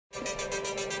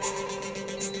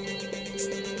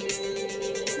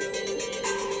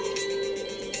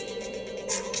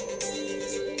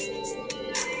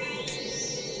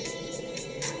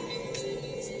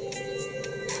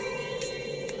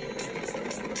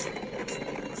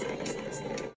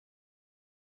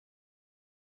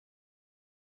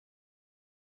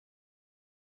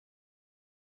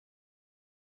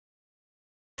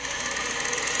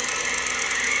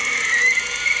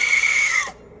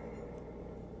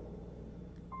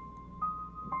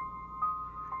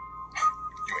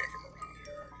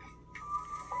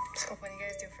What do you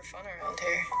guys do for fun around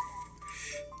here?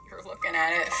 You're looking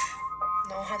at it.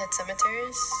 No haunted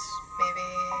cemeteries? Maybe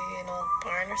an old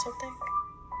barn or something?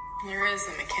 There is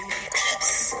a McKinley.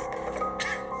 Yes.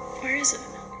 Where is it?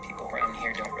 People around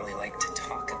here don't really like to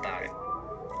talk about it.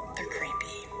 They're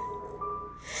creepy.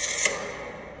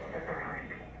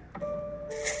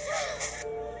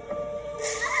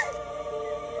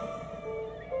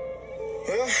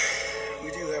 Well,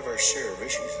 we do have our share of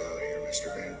issues out here,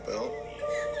 Mr. Van Pelt.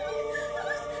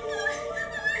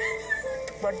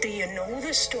 But do you know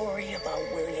the story about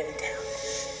Williamtown?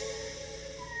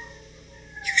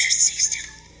 You should stay still.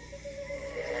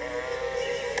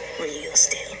 Real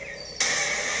still.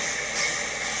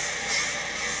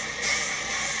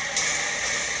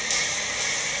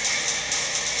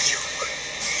 You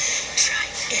try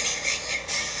anything,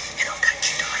 and I'll cut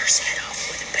your daughter's head off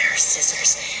with a pair of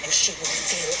scissors, and she will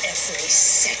feel every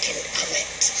second of it.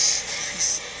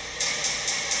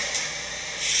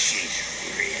 She's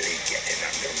really getting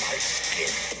under my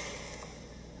skin.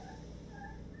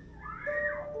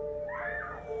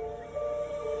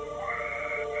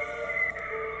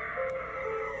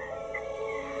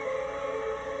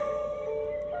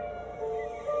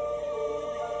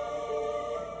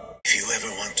 If you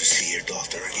ever want to see your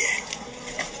daughter again,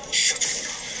 shut your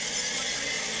mouth.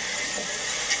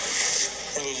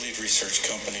 We're the lead research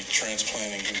company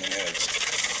transplanting human heads.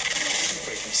 We're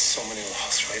breaking so many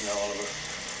laws right now, Oliver.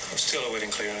 I'm still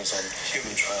awaiting clearance on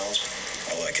human trials.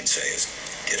 All I can say is,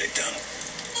 get it done.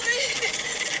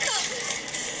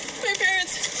 My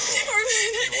parents. Why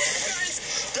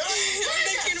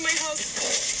they came to my house?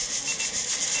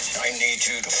 I need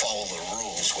you to follow the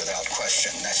rules without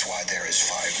question. That's why there is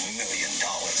 $5 million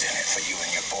in it for you and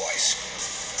your boys.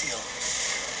 Deal.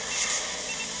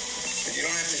 But you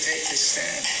don't have to take this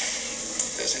stand.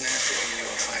 It doesn't have to be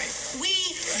your fight.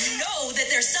 We know that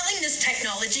they're selling this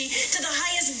technology to the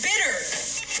highest bidder.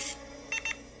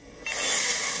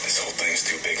 This whole thing's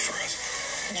too big for us.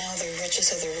 Now the richest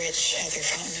of the rich have their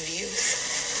fountain of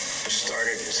youth. I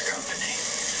started this company,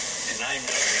 and I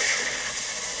know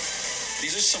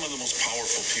These are some of the most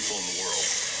powerful people in the world.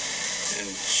 And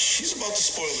she's about to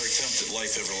spoil their attempt at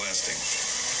life everlasting.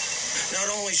 not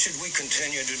only should we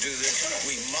continue to do this,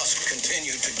 we must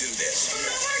continue to do this.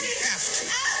 We have to.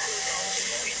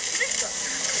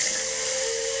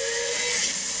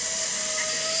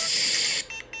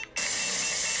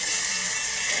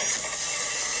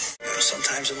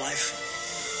 Sometimes in life,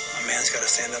 a man's got to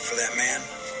stand up for that man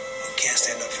who can't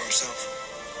stand up for himself,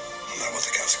 no matter what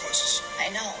the consequences. I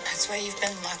know. That's why you've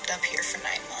been locked up here for 9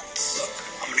 months. Look,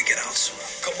 I'm going to get out soon.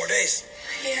 A couple more days.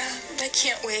 Yeah, I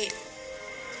can't wait.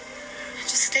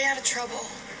 Just stay out of trouble.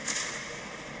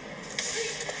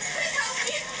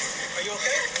 Are you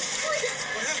okay?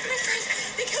 What happened? My friend.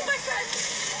 They killed my friend.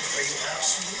 Are you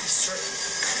absolutely certain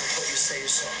of what you say you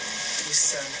saw? We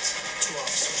sent 2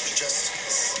 officers to Justice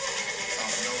Peace.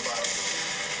 Found no body,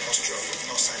 no stroke,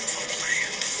 no sign of foul play.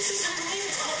 This is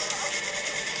unbelievable.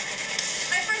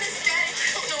 My friend is dead.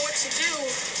 I don't know what to do.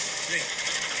 Me.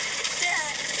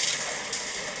 Dad.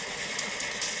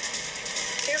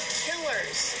 They're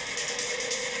killers.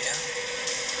 Yeah?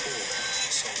 Ooh,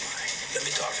 so am I. Let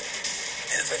me talk to him.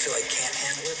 And if I feel I can't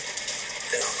handle it,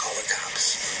 then I'll call the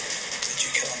cops. Did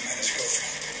you kill him and his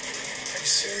girlfriend? Are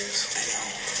you serious? I know.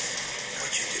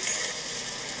 What you did to her.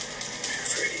 I'm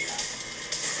afraid of you.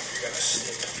 You're gonna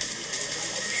slip. I'll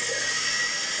be there.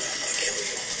 I'll kill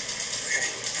you. Okay?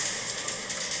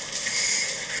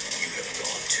 You have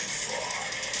gone too far.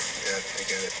 Dad, I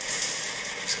get it.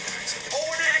 It was an accident. Oh,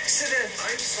 an accident!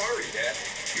 I'm sorry, Dad.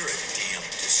 You're a damn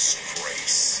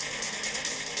disgrace.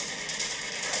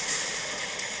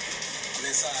 I'm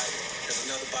inside. There's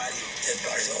another body. Dead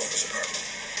bodies all over his apartment.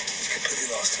 He's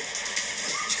completely lost him.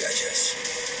 He's got Jess.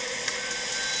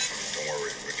 Don't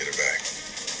worry, we'll get it back.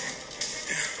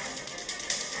 Yeah.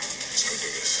 Let's go do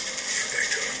this. Get back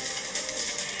to him.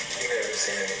 You never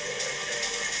seen anything like that.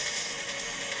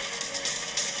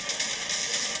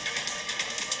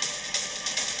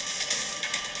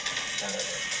 None of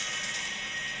it.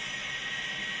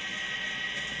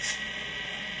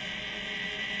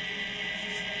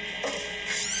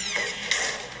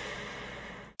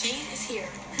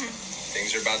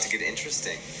 are about to get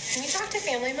interesting. Can you talk to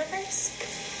family members?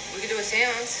 We could do a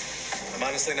seance. I'm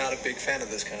honestly not a big fan of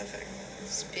this kind of thing.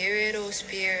 Spirit, oh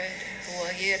spirit, who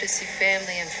are here to see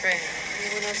family and friends.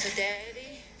 Anyone else a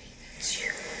daddy? It's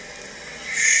you.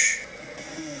 Shh.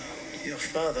 Your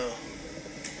father,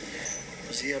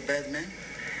 was he a bad man?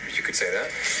 You could say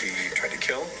that. He tried to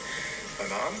kill my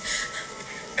mom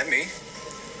and me.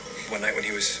 One night when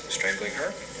he was strangling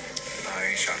her,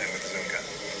 I shot him with his own gun.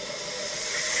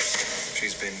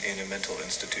 She's been in a mental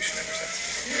institution ever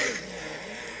since.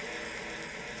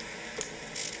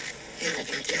 It'll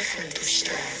be different this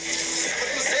time. What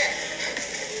was that?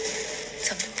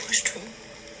 Something pushed through.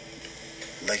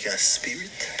 Like a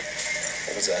spirit?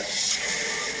 What was that?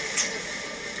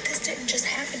 This didn't just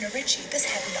happen to Richie. This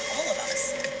happened to all of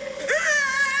us.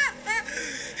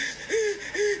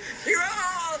 You're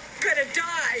all gonna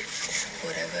die.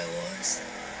 Whatever it was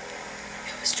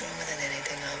stronger than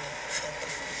anything I've ever felt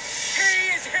before.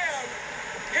 He is him.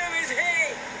 Him is he.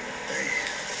 I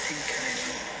think I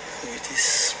know who it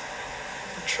is.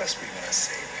 Trust me when I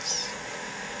say this.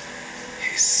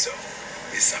 His soul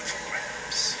is up for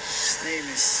grabs. His name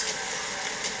is...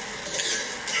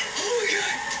 Oh my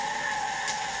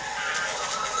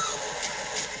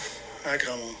God!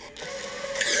 Agramon.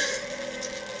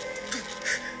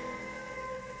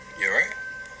 You alright?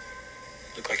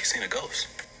 Look like you've seen a ghost.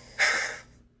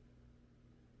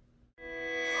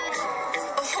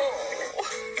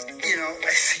 You know,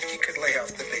 I think you could lay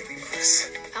off the baby blues.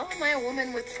 How am I a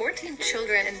woman with 14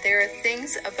 children and there are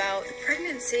things about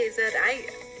pregnancy that I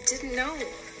didn't know?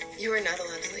 You are not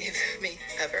allowed to leave me,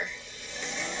 ever.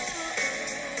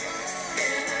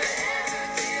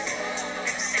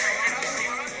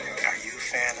 Are you a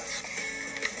fan of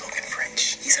Logan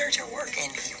French? He's heard your work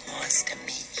and he wants to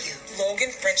meet you.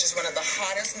 Logan French is one of the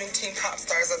hottest new teen pop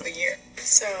stars of the year.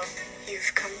 So,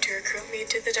 you've come to recruit me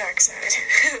to the dark side.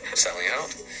 Selling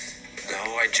out?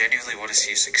 No, I genuinely want to see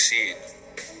you succeed.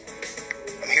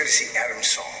 I'm here to see Adam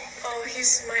Saul. Oh,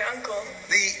 he's my uncle.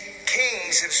 The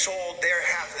Kings have sold their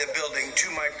half of the building to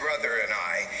my brother and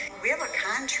I. We have a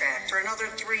contract for another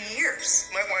 3 years.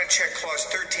 You might want to check clause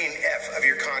 13F of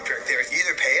your contract there. You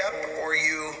either pay up or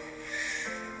you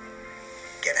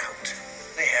get out.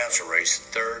 They have to raise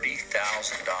 $30,000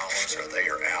 or they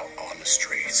are out on the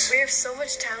streets. We have so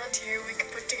much talent here, we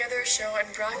could put together a show and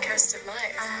broadcast it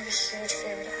live. I have a huge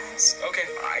favor to ask. Okay,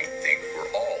 I think we're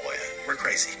all in. We're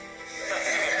crazy.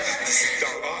 This is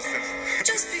darn awesome.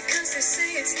 Just because they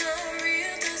say it's not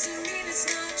real doesn't mean it's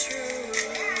not true.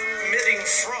 Committing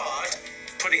fraud,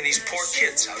 putting these poor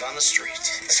kids out on the street.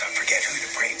 Let's not forget who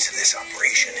the brains of this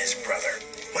operation is, brother.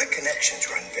 My connections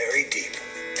run very deep.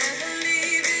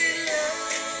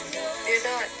 You're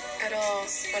not at all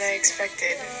what I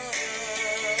expected.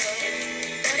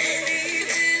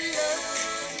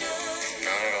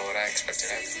 Not at all what I expected.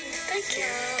 Thank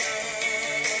you.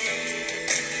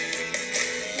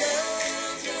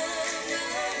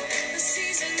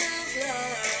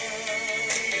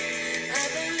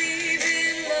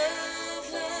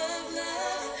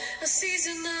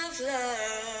 Season of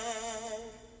love.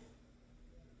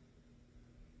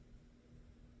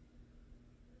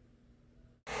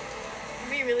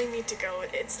 We really need to go.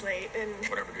 It's late and...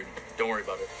 Whatever, dude. Don't worry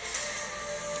about it.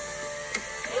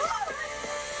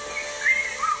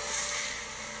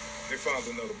 They found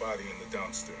another body in the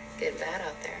dumpster. Getting bad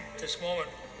out there. At this moment,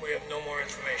 we have no more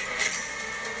information.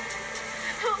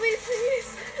 Help me,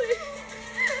 please.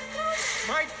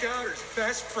 My daughter's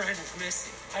best friend is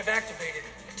missing. I've activated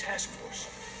a task force.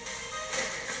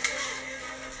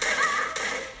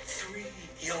 3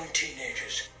 young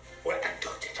teenagers were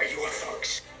abducted by you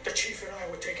thugs. The chief and I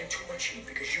were taking too much heat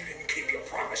because you didn't keep your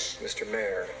promise. Mr.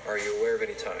 Mayor, are you aware of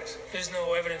any ties? There's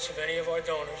no evidence of any of our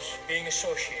donors being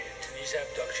associated to these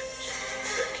abductions.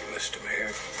 Thank you, Mr.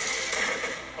 Mayor.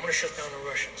 I'm gonna shut down the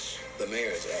Russians. The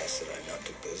mayor has asked that I not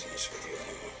do business with you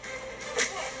anymore.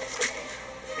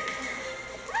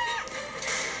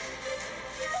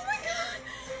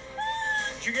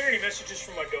 Did you get any messages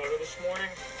from my daughter this morning?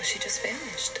 Well, she just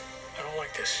vanished. I don't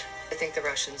like this. I think the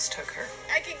Russians took her.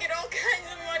 I can get all kinds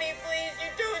of money, please.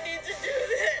 You don't need to do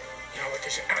this. You know what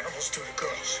these animals do to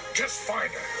girls? Just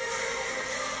find her.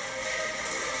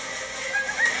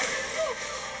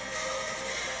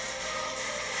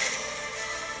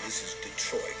 This is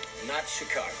Detroit, not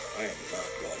Chicago. I am not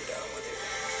going down with you.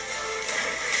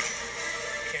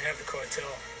 Can't have the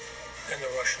cartel and the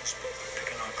Russians both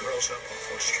picking our girls up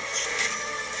off our streets.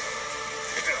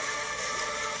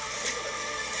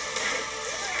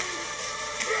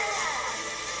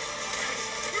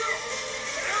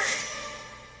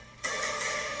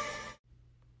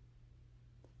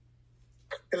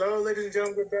 Hello, ladies and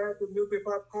gentlemen, we're back with Nuclear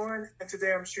Popcorn, and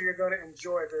today I'm sure you're going to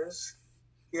enjoy this.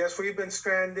 Yes, we've been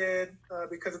stranded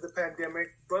because of the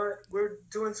pandemic, but we're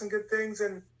doing some good things,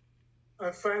 and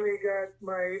I finally got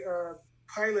my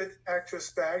pilot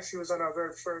actress back. She was on our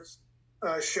very first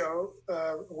show,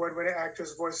 award-winning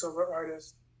actress, voiceover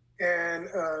artist, and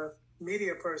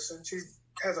media person. She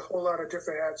has a whole lot of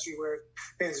different hats she wears.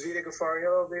 Her name is Vita Ghaffari.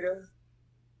 Hello, Vita.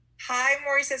 Hi,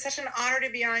 Maurice. It's such an honor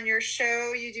to be on your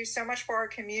show. You do so much for our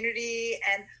community.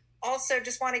 And also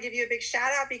just want to give you a big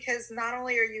shout out because not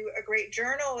only are you a great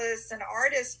journalist and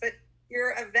artist, but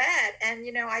you're a vet. And,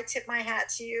 you know, I tip my hat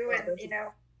to you. And, you know,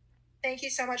 thank you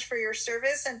so much for your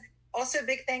service. And also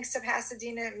big thanks to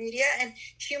Pasadena Media. And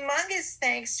humongous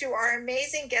thanks to our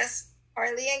amazing guests,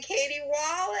 Harley and Kaiti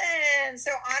Wallen.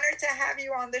 So honored to have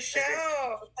you on the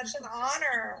show. Such an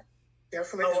honor.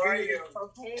 Definitely. How are you?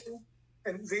 Okay.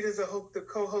 And Vita's the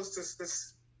co-host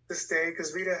this day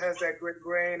because Vita has that great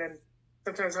brain and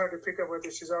sometimes hard to pick up with her.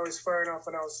 She's always firing off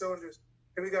on all cylinders.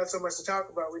 And we got so much to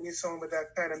talk about. We need someone with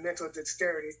that kind of mental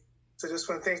dexterity. So just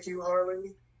want to thank you,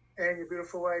 Harley, and your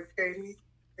beautiful wife, Kaiti.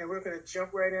 And we're going to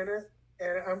jump right in it.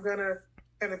 And I'm going to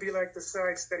kind of be like the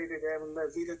side study today. I'm going to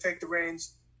let Vita take the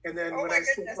reins. And then when I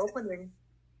see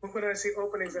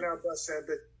openings in our bus set,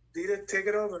 but Vita, take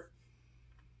it over.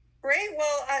 Great.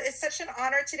 Well, it's such an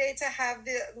honor today to have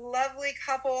the lovely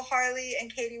couple, Harley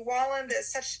and Kaiti Wallen, that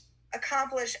such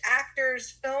accomplished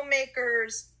actors,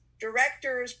 filmmakers,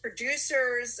 directors,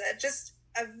 producers, just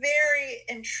a very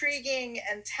intriguing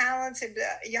and talented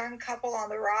young couple on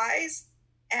the rise.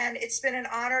 And it's been an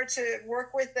honor to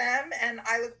work with them, and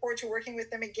I look forward to working with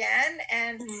them again.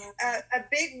 And a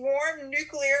big, warm,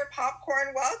 nuclear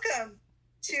popcorn welcome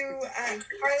to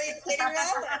Harley and Kaiti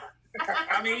Wallen.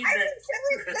 I mean,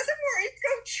 doesn't Maurice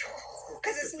go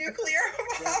because it's nuclear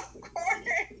popcorn?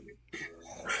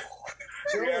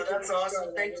 Yeah, that's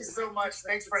awesome. Thank you so much.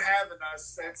 Thanks for having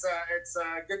us. It's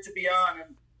good to be on,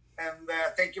 and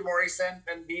thank you, Maurice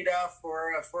and Vita,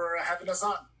 for having us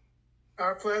on.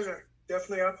 Our pleasure.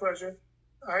 Definitely our pleasure.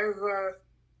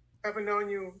 Haven't known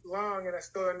you long, and I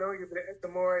still don't know you, but the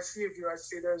more I see of you, I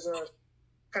see there's a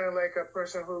kind of like a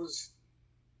person who's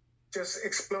just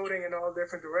exploding in all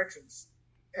different directions.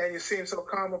 And you seem so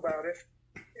calm about it.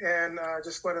 And I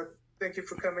just want to thank you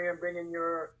for coming and bringing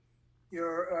your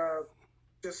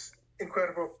just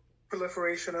incredible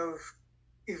proliferation of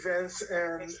events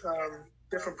and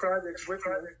different projects with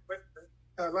me.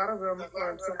 A lot of them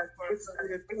are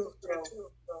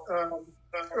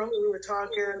earlier we were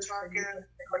talking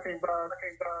about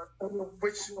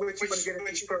which you want to get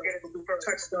into first. We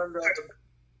touched on the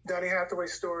Donny Hathaway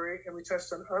story, and we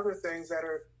touched on other things that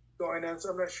are going on. So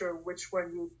I'm not sure which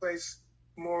one you place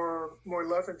more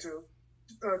love into.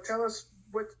 Tell us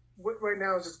what right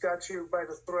now has just got you by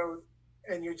the throat,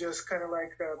 and you're just kind of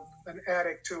like an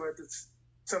addict to it. It's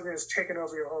something that's taken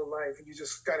over your whole life, and you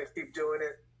just got to keep doing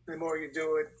it. The more you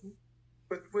do it,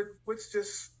 but what's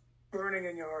just burning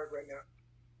in your heart right now?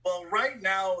 Well, right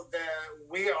now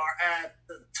we are at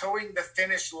towing the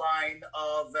finish line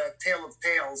of Tale of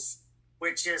Tales,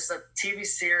 which is a TV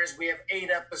series. We have 8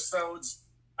 episodes.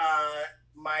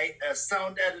 My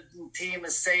sound editing team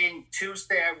is saying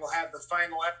Tuesday I will have the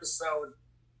final episode.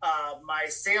 My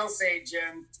sales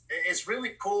agent is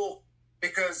really cool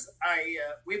because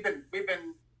we've been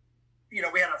you know,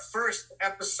 we had our first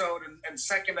episode and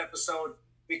second episode.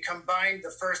 We combined the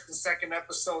first and second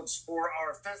episodes for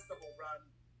our festival run.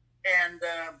 And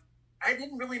I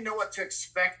didn't really know what to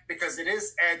expect because it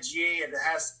is edgy and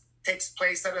takes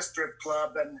place at a strip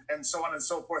club and so on and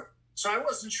so forth. So I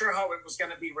wasn't sure how it was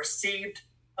going to be received,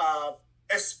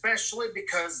 especially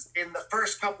because in the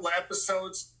first couple of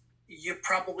episodes, you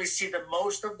probably see the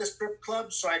most of the strip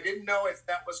club. So I didn't know if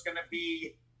that was going to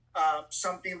be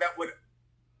something that would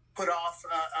put off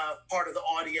part of the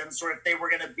audience, or if they were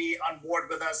going to be on board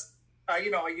with us.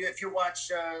 If you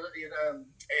watch,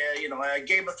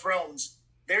 Game of Thrones,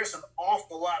 there's an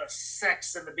awful lot of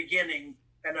sex in the beginning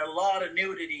and a lot of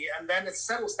nudity, and then it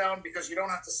settles down because you don't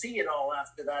have to see it all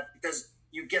after that because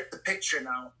you get the picture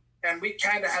now. And we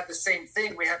kind of had the same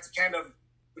thing. We had to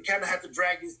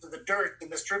drag you through the dirt in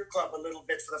the strip club a little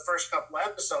bit for the first couple of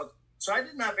episodes. So I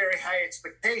didn't have very high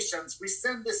expectations. We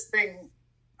sent this thing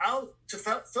out to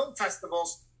film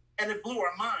festivals, and it blew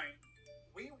our mind.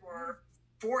 We were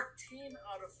 14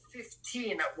 out of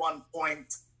 15 at one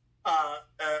point,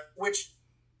 which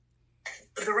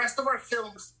the rest of our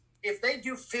films, if they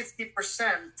do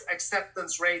 50%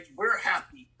 acceptance rate, we're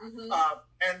happy. Mm-hmm.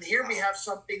 And here we have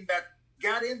something that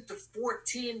got into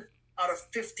 14 out of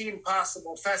 15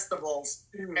 possible festivals,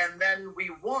 mm-hmm. and then we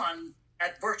won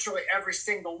at virtually every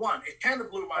single one. It kind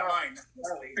of blew my mind.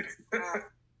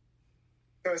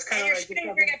 So it's kind and of you're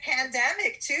shooting during a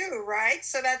pandemic too, right?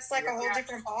 So that's like a whole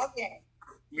different ballgame.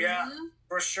 Yeah,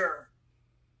 for sure.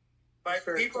 But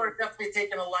people are definitely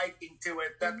taking a liking to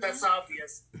it. That's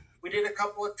obvious. We did a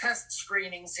couple of test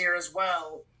screenings here as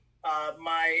well.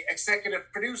 My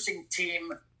executive producing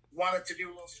team wanted to do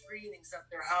little screenings at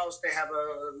their house. They have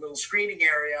a little screening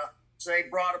area. So they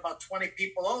brought about 20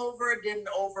 people over, didn't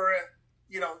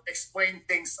explain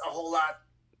things a whole lot.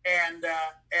 And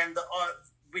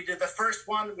we did the first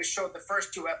one. We showed the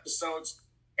first 2 episodes,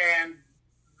 and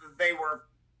they were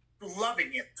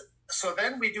loving it. So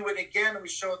then we do it again, and we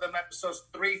show them episodes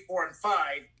 3, 4, and 5.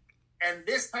 And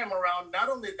this time around, not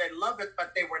only they love it,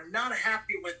 but they were not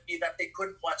happy with me that they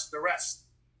couldn't watch the rest.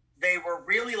 They were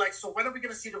really like, so when are we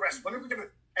going to see the rest? When are we going to?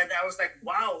 And I was like,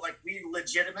 wow, like we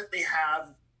legitimately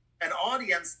have an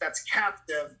audience that's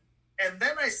captive. And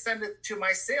then I send it to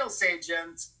my sales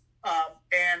agent,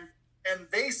 and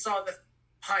they saw the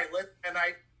pilot, and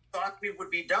I thought we would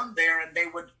be done there, and they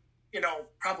would,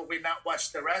 probably not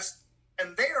watch the rest.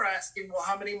 And they are asking, well,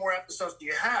 how many more episodes do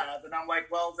you have? And I'm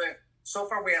like, well, so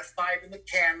far we have 5 in the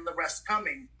can, the rest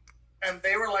coming. And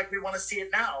they were like, we want to see it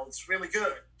now. It's really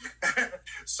good.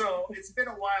 So it's been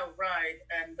a wild ride.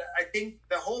 And I think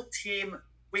the whole team,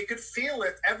 we could feel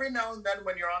it every now and then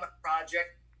when you're on a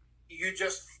project. You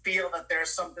just feel that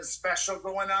there's something special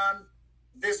going on.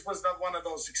 This was one of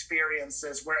those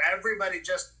experiences where everybody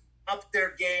just upped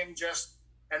their game just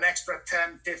an extra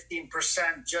 10,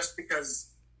 15% just because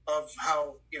of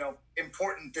how,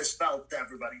 important this felt to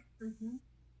everybody. Mm-hmm.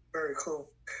 Very cool.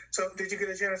 So did you get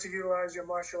a chance to utilize your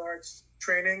martial arts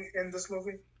training in this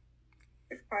movie?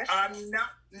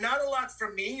 Not a lot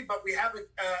from me, but we have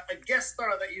a guest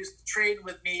star that used to train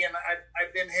with me, and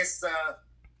I've been his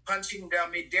punching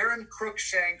dummy. Darren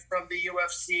Cruikshank from the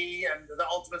UFC and the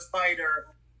Ultimate Fighter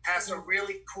has a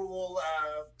really cool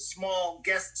small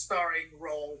guest starring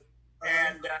role.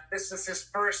 And this is his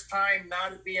first time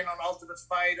not being on Ultimate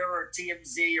Fighter or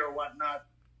TMZ or whatnot.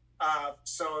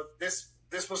 So this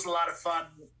was a lot of fun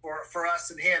for us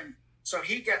and him. So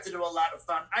he got to do a lot of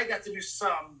fun. I got to do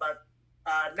some, but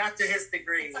not to his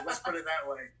degree. Let's put it that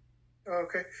way.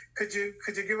 Okay. Could you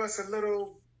give us a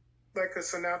little, like a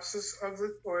synopsis of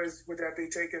it, or would that be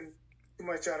taking too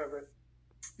much out of it?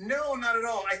 No, not at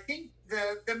all. I think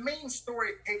the main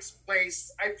story takes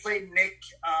place. I play Nick.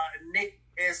 Nick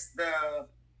is the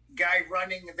guy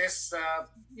running this,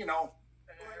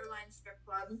 borderline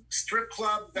strip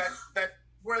club that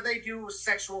where they do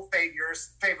sexual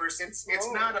favors.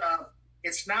 It's not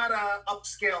a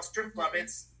upscale strip club. Mm-hmm.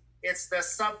 It's the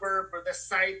suburb or the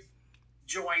side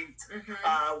joint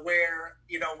where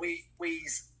we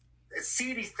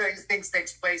seedy things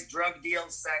takes place, drug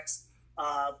deals, sex,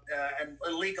 and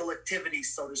illegal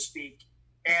activities, so to speak.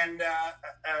 And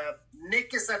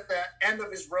Nick is at the end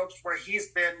of his ropes where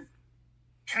he's been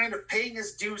kind of paying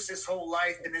his dues his whole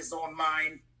life in his own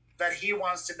mind, that he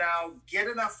wants to now get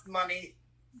enough money,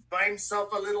 buy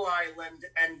himself a little island,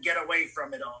 and get away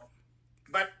from it all.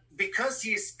 But because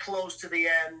he's close to the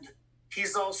end,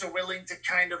 he's also willing to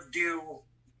kind of do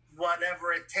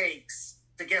whatever it takes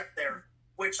to get there,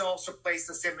 which also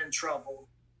places him in trouble.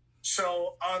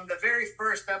 So on the very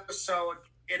first episode,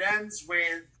 it ends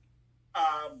with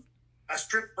a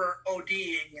stripper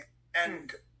ODing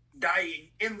and dying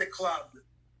in the club.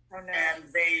 Oh, no.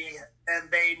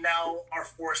 And they now are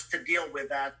forced to deal with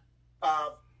that.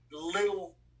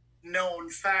 Little known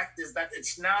fact is that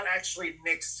it's not actually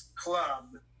Nick's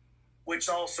club, which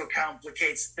also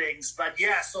complicates things. But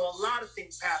yeah, so a lot of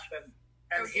things happen.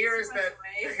 And here's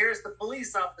the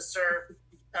police officer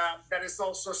that is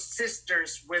also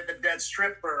sisters with the dead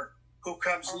stripper, who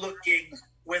comes looking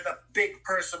with a big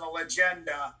personal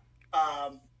agenda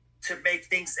to make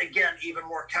things, again, even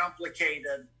more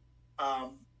complicated.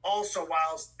 Also,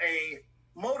 whilst a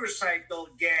motorcycle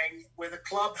gang with a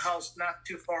clubhouse not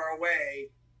too far away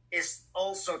is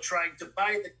also trying to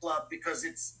buy the club because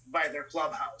it's by their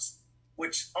clubhouse,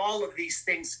 which all of these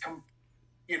things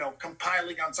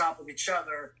compiling on top of each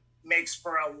other makes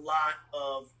for a lot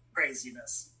of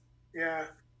craziness. Yeah.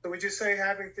 So would you say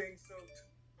having things so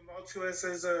tumultuous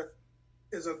is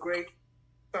a great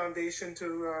foundation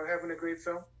to having a great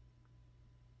film?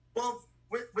 Well,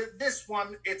 with this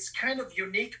one, it's kind of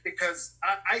unique because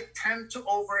I tend to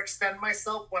overextend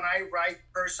myself when I write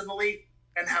personally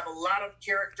and have a lot of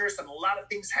characters and a lot of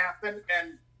things happen.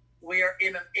 And we are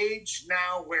in an age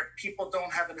now where people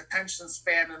don't have an attention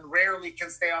span and rarely can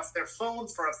stay off their phone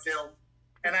for a film.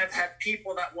 And I've had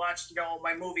people that watched,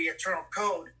 my movie Eternal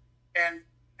Code, and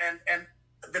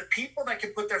the people that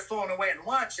can put their phone away and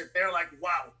watch it, they're like,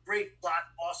 wow, great plot,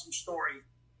 awesome story.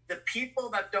 The people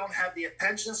that don't have the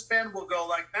attention span will go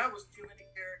like, that was too many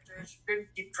artists. You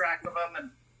couldn't keep track of them,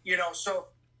 and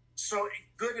so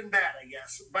good and bad, I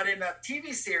guess. But in a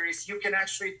TV series, you can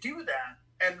actually do that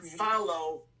and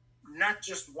follow not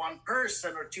just one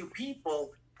person or two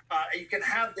people. You can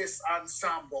have this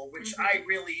ensemble, which I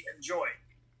really enjoy.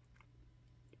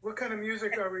 What kind of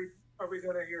music are we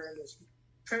going to hear in this?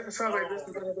 It sounds like this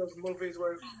is one of those movies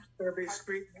where there'll be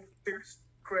street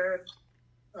cred,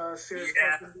 serious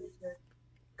music,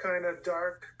 kind of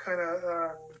dark, kind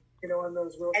of in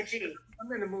those real edgy.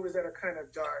 I'm into movies that are kind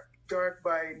of dark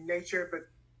by nature, but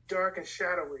dark and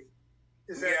shadowy.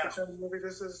 Is that the kind of movie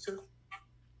this is too?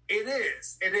 It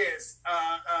is.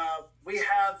 We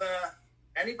have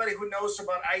anybody who knows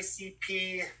about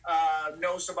ICP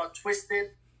knows about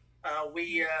Twisted.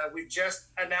 We just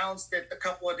announced it a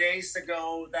couple of days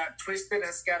ago that Twisted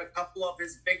has got a couple of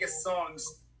his biggest songs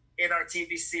in our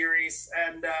TV series,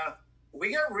 and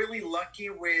we got really lucky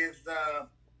with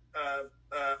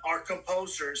our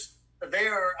composers.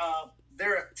 They're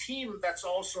a team that's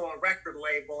also a record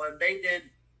label, and they did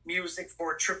music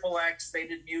for XXX. They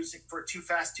did music for Too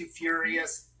Fast, Too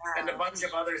Furious, and a bunch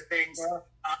of other things.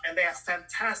 And they have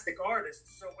fantastic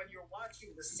artists. So when you're watching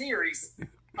the series,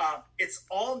 it's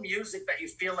all music that you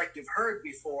feel like you've heard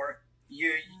before.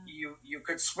 You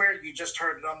could swear you just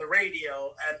heard it on the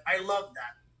radio, and I love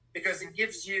that because it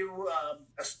gives you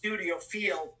a studio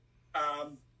feel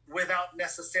without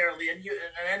necessarily, and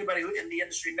anybody who in the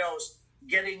industry knows,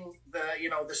 getting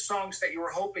the songs that you were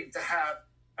hoping to have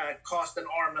cost an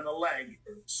arm and a leg.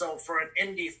 So for an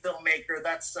indie filmmaker,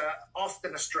 that's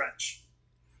often a stretch.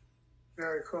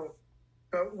 Very cool.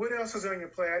 What else is on your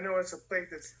plate? I know it's a plate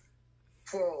that's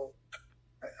full.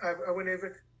 I wouldn't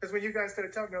even, because when you guys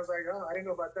started talking, I was like, oh, I didn't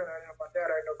know about that. I didn't know about that.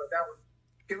 I didn't know about that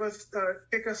one.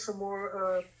 Pick us some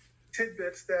more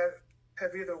tidbits that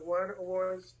have either won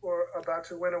awards or about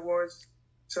to win awards.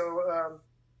 So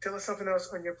tell us something else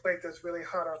on your plate that's really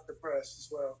hot off the press as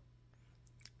well.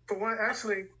 For one,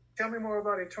 actually, tell me more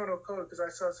about Eternal Code, because I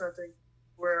saw something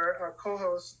where our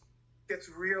co-host gets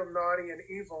real naughty and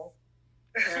evil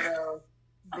and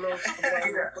blows.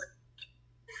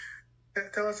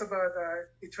 Tell us about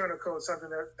Eternal Code, something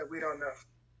that we don't know.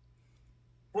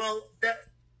 Well,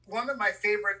 one of my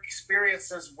favorite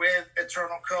experiences with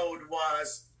Eternal Code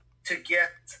was to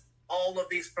get all of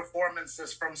these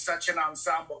performances from such an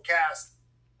ensemble cast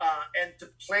and to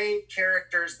play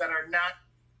characters that are not,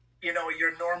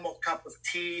 your normal cup of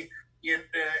tea.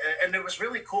 And it was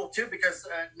really cool, too, because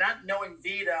not knowing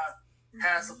Vida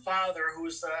has a father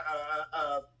who's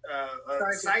a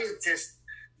scientist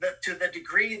to the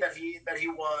degree that he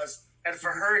was, and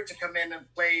for her to come in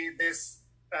and play this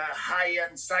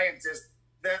high-end scientist,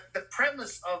 the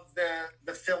premise of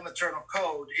the film Eternal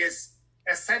Code is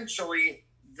essentially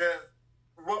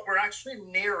what we're actually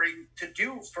nearing to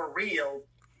do for real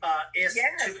is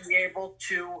to be able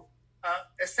to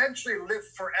essentially live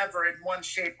forever in one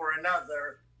shape or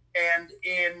another. And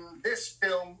in this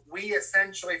film, we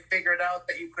essentially figured out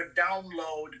that you could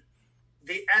download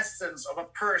the essence of a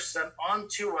person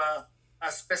onto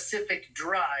a specific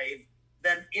drive,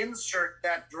 then insert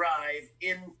that drive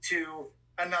into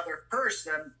another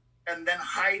person, and then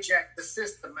hijack the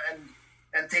system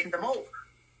and take them over.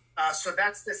 So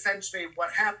that's essentially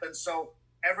what happens. So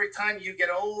every time you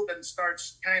get old and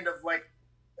starts kind of like,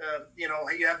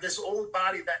 you have this old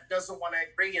body that doesn't want to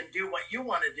agree and do what you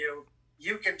want to do,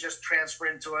 you can just transfer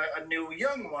into a new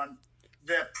young one.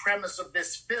 The premise of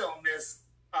this film is,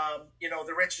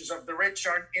 the riches of the rich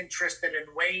aren't interested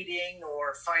in waiting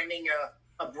or finding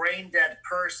a brain dead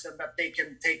person that they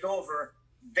can take over.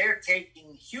 They're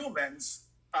taking humans,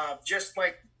 just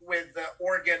like with the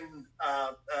organ,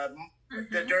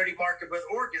 the dirty market with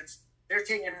organs. They're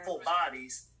taking full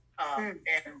bodies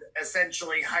and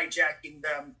essentially hijacking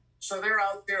them. So they're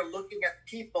out there looking at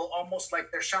people almost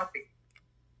like they're shopping.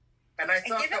 And I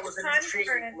thought that was an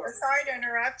intriguing look. Sorry to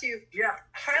interrupt you. Yeah.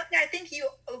 Harley, I think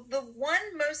the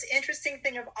one most interesting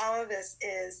thing of all of this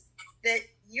is that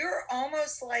you're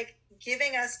almost like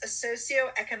giving us a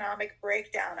socioeconomic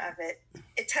breakdown of it.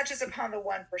 It touches upon the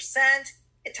 1%.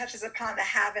 It touches upon the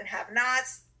have and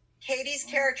have-nots. Kaiti's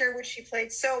character, which she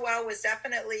played so well, was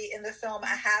definitely in the film a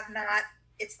have-not.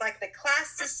 It's like the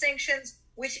class distinctions,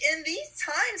 which in these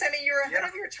times, I mean, you're ahead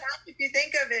of your time if you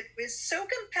think of it, is so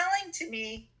compelling to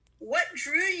me. What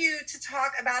drew you to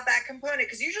talk about that component?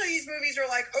 Because usually these movies are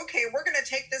like, okay, we're going to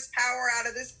take this power out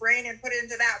of this brain and put it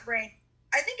into that brain.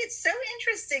 I think it's so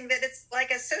interesting that it's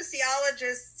like a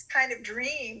sociologist's kind of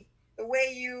dream, the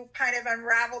way you kind of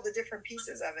unravel the different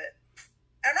pieces of it.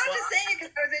 I'm not just saying it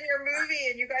because I was in your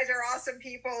movie and you guys are awesome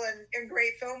people and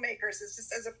great filmmakers. It's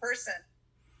just as a person.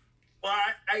 Well,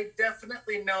 I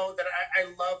definitely know that I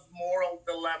love moral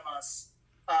dilemmas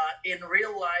in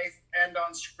real life and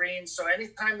on screen. So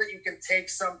anytime that you can take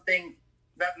something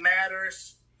that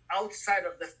matters outside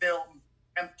of the film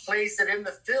and place it in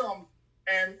the film,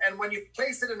 and when you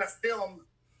place it in a film,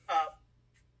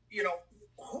 you know,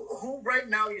 who right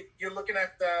now you're looking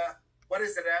at what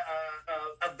is it?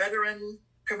 A veteran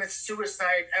commits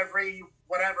suicide every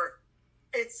whatever.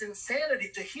 It's insanity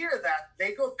to hear that.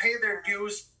 They go pay their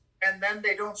dues and then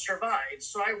they don't survive.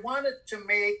 So I wanted to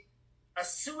make a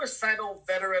suicidal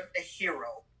veteran a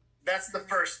hero. That's the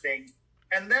first thing.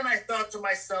 And then I thought to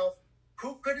myself,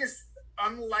 who could his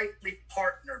unlikely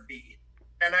partner be?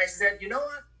 And I said, you know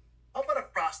what? How about a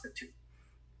prostitute?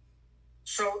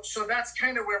 So that's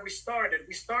kind of where we started.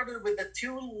 We started with the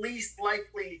two least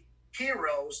likely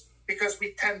heroes because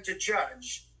we tend to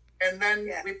judge. And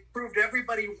then we proved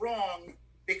everybody wrong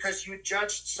because you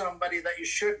judged somebody that you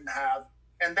shouldn't have.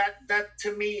 And that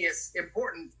to me is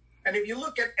important. And if you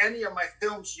look at any of my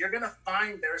films, you're going to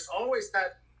find there's always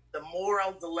the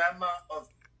moral dilemma of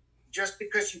just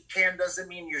because you can doesn't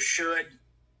mean you should.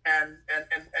 And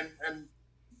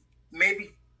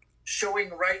maybe showing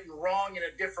right and wrong in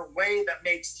a different way that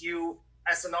makes you,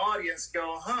 as an audience,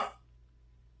 go, huh.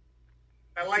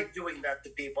 I like doing that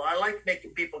to people. I like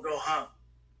making people go, huh.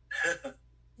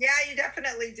 Yeah, you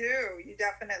definitely do. You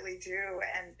definitely do.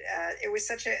 And it was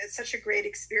such a great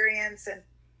experience and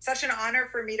such an honor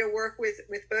for me to work with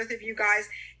both of you guys.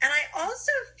 And I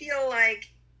also feel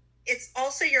like it's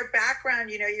also your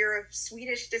background. You know, you're of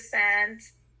Swedish descent.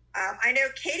 I know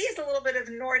Katie has a little bit of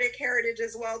Nordic heritage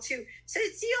as well, too. So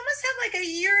you almost have like a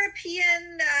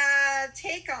European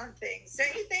take on things,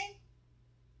 don't you think?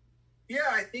 Yeah,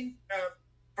 I think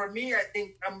for me, I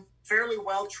think I'm fairly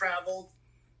well traveled.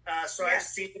 So I've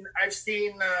seen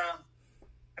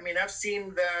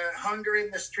the hunger in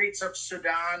the streets of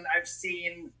Sudan. I've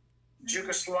seen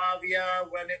Yugoslavia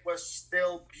when it was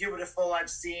still beautiful. I've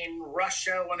seen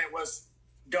Russia when it was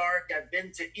dark. I've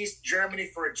been to East Germany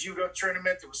for a judo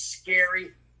tournament. It was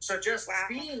scary. So just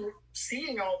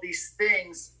seeing all these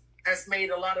things has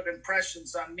made a lot of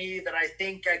impressions on me that I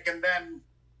think I can then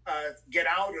get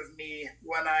out of me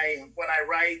when I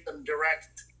write and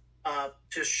direct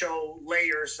to show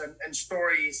layers and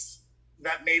stories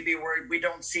that maybe we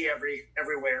don't see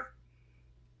everywhere.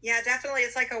 Yeah, definitely.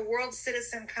 It's like a world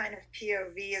citizen kind of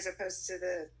POV as opposed to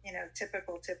the,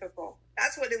 typical.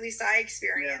 That's what at least I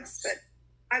experienced. Yes.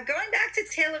 But going back to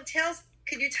Tale of Tales,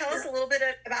 could you tell us a little bit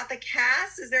about the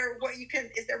cast? Is there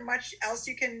much else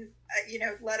you can,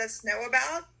 let us know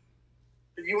about?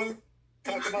 Do you want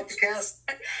to talk about the cast?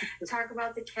 Talk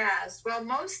about the cast. Well,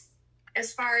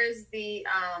 as far as the,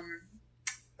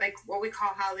 like what we call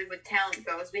Hollywood talent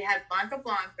goes, we had Blanca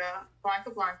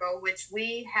Blanco, which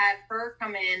we had her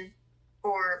come in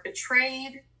for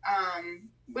Betrayed,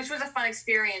 which was a fun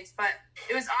experience, but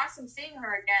it was awesome seeing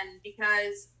her again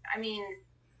because,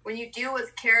 when you deal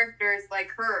with characters like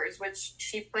hers, which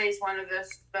she plays one of the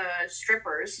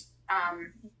strippers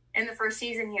in the first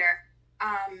season here,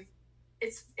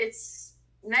 it's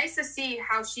nice to see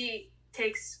how she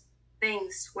takes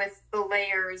things with the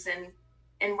layers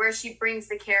and where she brings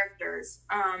the characters.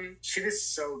 She did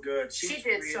so good. She did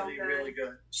really, so good. Really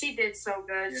good. She did so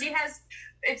good. Yeah.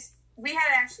 We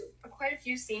had actually quite a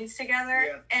few scenes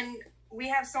together, and we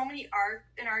have so many art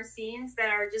in our scenes that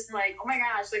are just like, oh my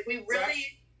gosh, like we really,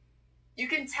 you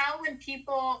can tell when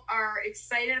people are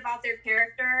excited about their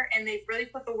character and they've really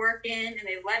put the work in and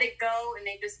they let it go and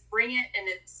they just bring it and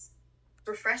it's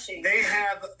refreshing. They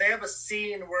have a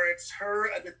scene where it's her,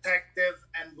 a detective,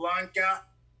 and Blanca,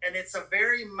 and it's a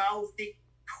very mouthy,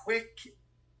 quick,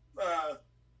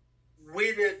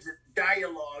 witted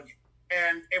dialogue,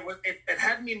 and it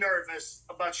had me nervous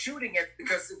about shooting it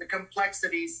because of the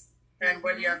complexities, and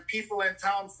when you have people in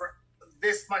town for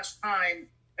this much time,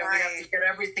 and we have to get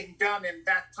everything done in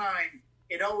that time,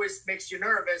 it always makes you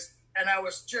nervous, and I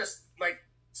was just like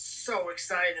so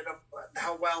excited about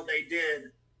how well they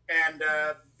did. And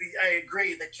I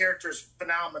agree, the character's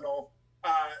phenomenal.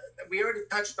 We already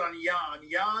touched on Jan.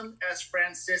 Jan as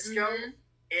Francisco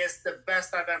is the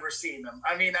best I've ever seen him.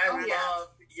 I love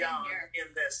Jan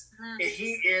in this.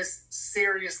 He is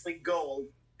seriously gold.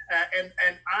 And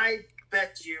I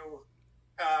bet you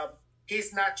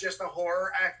he's not just a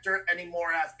horror actor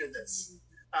anymore after this.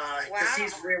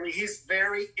 Because he's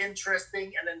very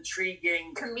interesting and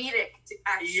intriguing. Comedic,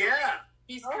 actually. Yeah.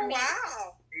 He's comedic.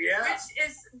 Wow. Yeah.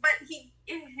 But he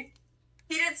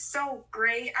did so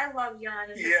great. I love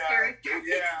Jan as his character. Yeah.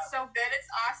 He did so good. It's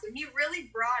awesome. He really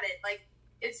brought it. Like,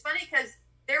 it's funny because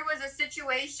there was a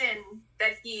situation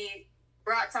that he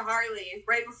brought to Harley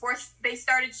right before they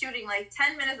started shooting, like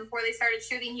 10 minutes before they started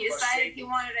shooting. He decided he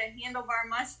wanted a handlebar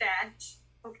mustache.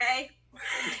 Okay?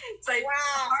 It's like, wow.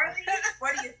 Harley,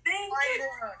 what do you think?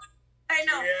 I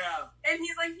know. Yeah. And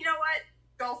he's like, you know what?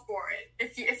 Go for it.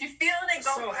 If you feel it,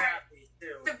 go for happy, it.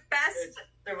 Too. The best.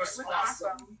 It was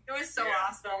awesome. It was so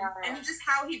awesome. And just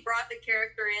how he brought the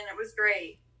character in, it was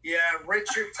great. Yeah,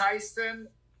 Richard Tyson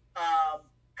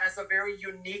has a very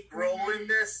unique role in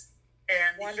this,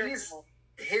 and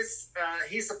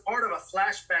he's a part of a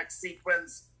flashback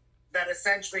sequence that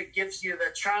essentially gives you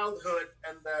the childhood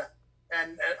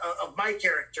and of my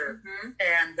character,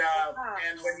 and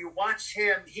when you watch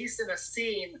him, he's in a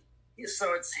scene.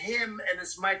 So it's him and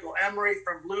it's Michael Emery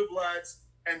from Blue Bloods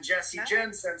and Jesse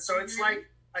Jensen. So it's like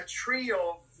a trio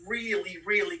of really,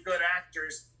 really good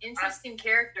actors. Interesting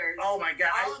characters. Oh my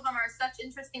God. All of them are such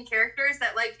interesting characters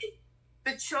that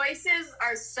the choices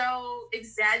are so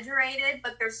exaggerated,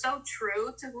 but they're so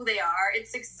true to who they are.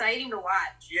 It's exciting to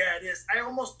watch. Yeah, it is. I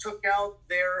almost took out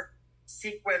their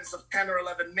sequence of 10 or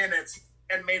 11 minutes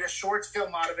and made a short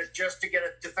film out of it just to get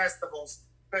it to festivals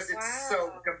because it's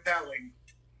so compelling.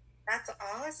 That's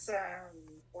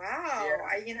awesome. Wow.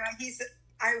 Yeah.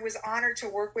 I was honored to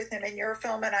work with him in your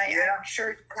film, and I'm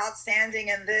sure outstanding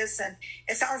in this. And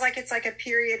it sounds like it's like a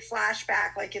period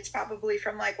flashback. Like it's probably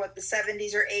from the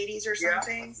 70s or 80s or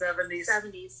something. Yeah,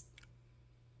 70s.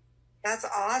 That's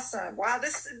awesome. Wow.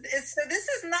 This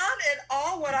is not at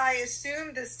all what I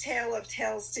assumed this Tale of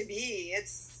Tales to be.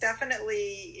 It's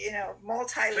definitely,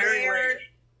 multi-layered.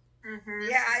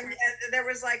 Yeah, there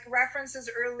was references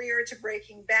earlier to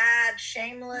Breaking Bad,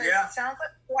 Shameless. Yeah. It sounds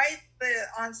like quite the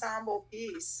ensemble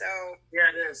piece. So yeah,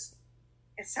 it is.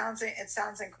 It sounds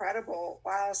incredible.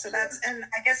 Wow. So and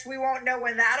I guess we won't know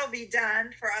when that'll be done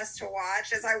for us to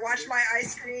watch. As I watch eat my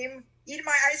ice cream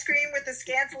with the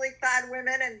scantily clad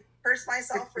women and curse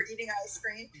myself for eating ice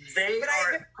cream. I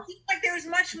feel like there was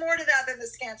much more to that than the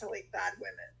scantily clad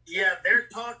women. Yeah, they're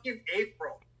talking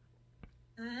April.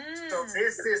 So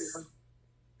this is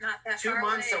not that 2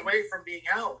 months away from being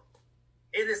out.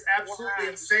 It is absolutely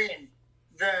insane.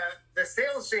 The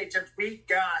sales agent we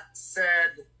got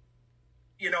said,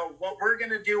 what we're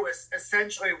going to do is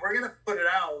essentially we're going to put it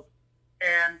out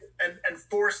and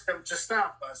force them to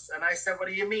stop us. And I said, what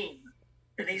do you mean?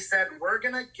 And he said, we're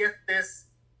going to get this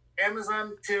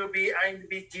Amazon Tubi,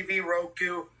 IMDb TV,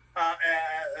 Roku,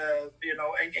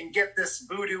 and get this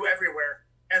voodoo everywhere.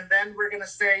 And then we're going to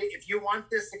say, if you want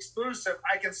this exclusive,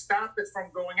 I can stop it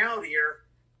from going out here,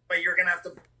 but you're going to have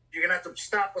to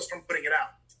stop us from putting it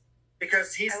out.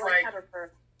 Because he's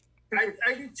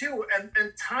I do too.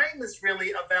 And time is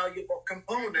really a valuable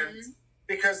component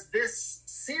because this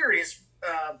series,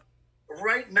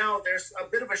 right now, there's a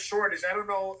bit of a shortage. I don't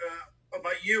know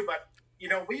about you, but,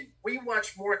 we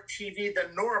watch more TV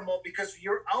than normal because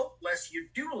you're out less, you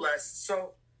do less.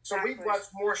 So we watch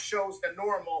more shows than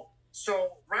normal.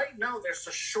 So right now there's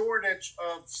a shortage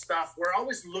of stuff. We're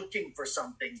always looking for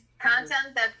something.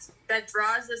 Content that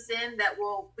draws us in, that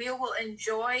we will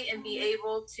enjoy and be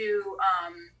able to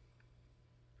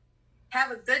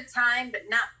have a good time, but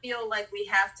not feel like we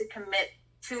have to commit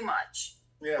too much.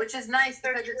 Yeah. Which is nice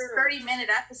because it's 30-minute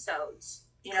episodes.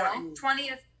 20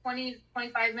 to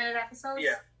 25-minute episodes.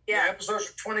 Yeah. The episodes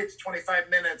are 20 to 25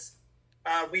 minutes.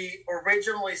 We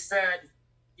originally said,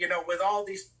 with all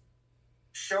these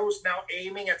shows now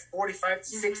aiming at 45 to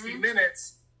 60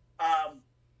 minutes,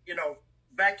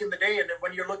 back in the day, and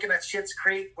when you're looking at Schitt's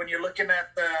Creek, when you're looking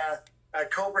at the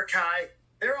Cobra Kai,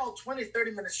 they're all 20,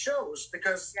 30-minute shows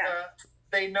because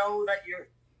they know that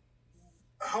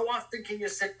how often can you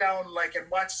sit down and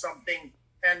watch something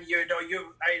and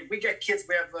we get kids,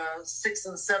 we have 6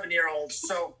 and 7-year-olds.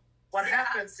 So what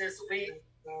happens is we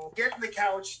get in the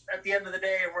couch at the end of the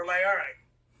day and we're like, all right,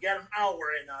 you got an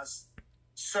hour in us.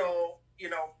 So,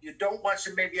 you don't watch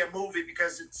maybe a movie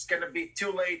because it's going to be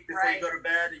too late before you go to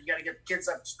bed and you got to get the kids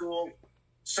up to school.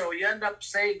 So you end up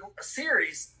saying a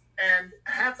series, and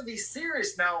half of these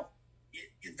series now,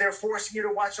 they're forcing you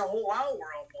to watch a whole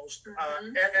hour almost.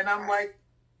 And I'm like,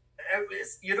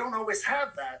 you don't always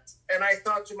have that. And I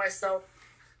thought to myself,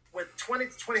 with 20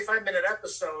 to 25-minute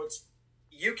episodes,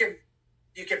 you can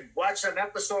watch an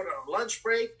episode on a lunch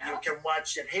break. You can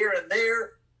watch it here and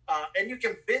there. And you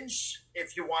can binge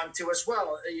if you want to as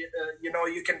well.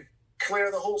 You can clear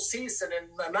the whole season in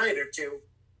a night or two.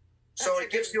 So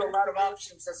it gives you a lot of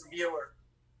options as a viewer.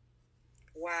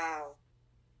 Wow.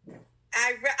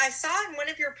 I saw in one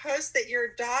of your posts that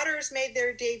your daughters made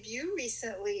their debut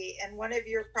recently in one of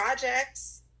your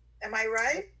projects. Am I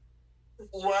right?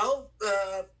 Well,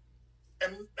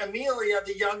 Amelia,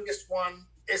 the youngest one,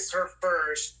 is her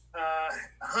first.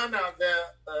 Hannah,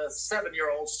 the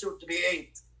 7-year-old, soon to be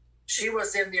 8, she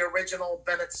was in the original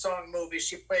Bennett Song movie.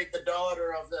 She played the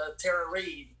daughter of the Tara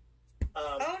Reid.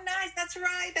 Oh, nice. That's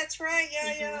right.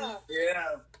 Yeah.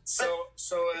 Yeah.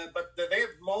 But they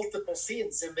have multiple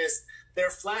scenes in this. They're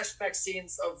flashback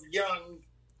scenes of young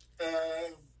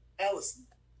Allison.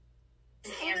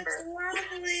 Amber.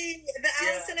 That's lovely. The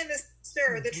Allison and the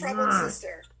sister, the troubled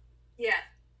sister. Yeah.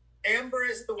 Amber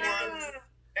is the one.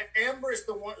 Amber is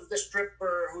the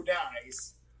stripper who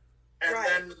dies, and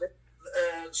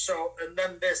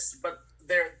then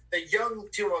they're the young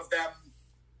two of them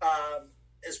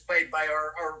is played by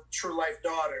our true life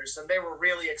daughters, and they were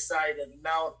really excited.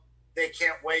 Now they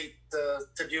can't wait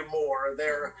to do more.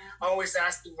 They're always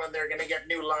asking when they're going to get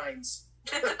new lines.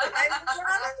 I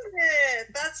love it.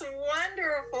 That's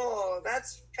wonderful.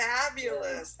 That's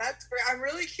fabulous. That's great. I'm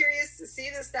really curious to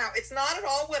see this now. It's not at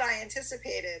all what I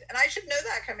anticipated, and I should know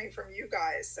that coming from you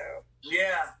guys. So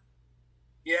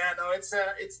no,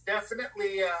 it's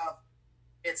definitely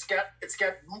it's got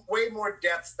way more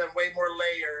depth and way more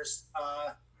layers.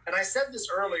 And I said this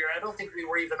earlier. I don't think we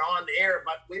were even on air,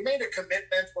 but we made a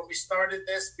commitment when we started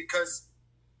this because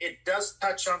it does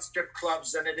touch on strip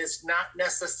clubs, and it is not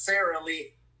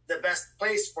necessarily the best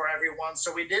place for everyone.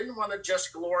 So we didn't want to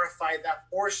just glorify that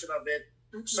portion of it.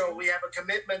 Mm-hmm. So we have a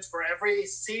commitment for every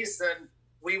season.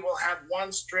 We will have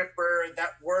one stripper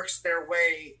that works their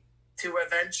way to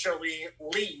eventually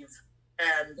leave,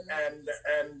 and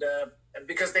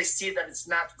because they see that it's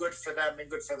not good for them and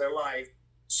good for their life.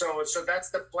 So that's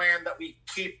the plan that we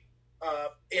keep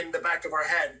in the back of our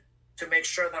head, to make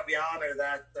sure that we honor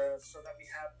that, so that we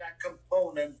have that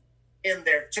component in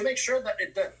there, to make sure that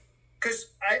it does.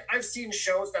 Because I've seen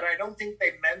shows that I don't think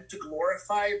they meant to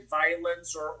glorify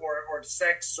violence or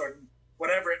sex or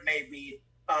whatever it may be,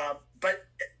 but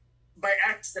by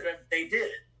accident they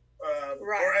did,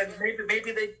 and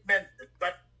maybe they meant it.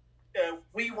 But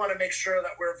we want to make sure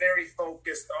that we're very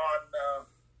focused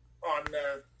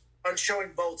on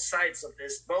showing both sides of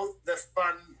this, both the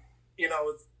fun,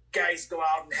 guys go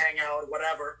out and hang out,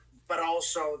 whatever, but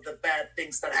also the bad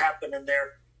things that happen in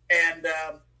there. And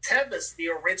Tevis, the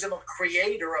original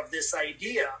creator of this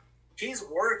idea, he's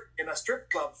worked in a strip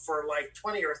club for like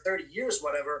 20 or 30 years,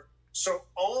 whatever. So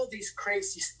all these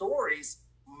crazy stories,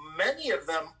 many of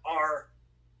them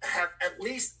have at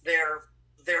least their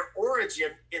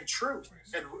origin in truth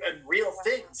and real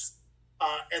things.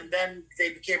 And then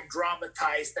they became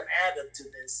dramatized and added to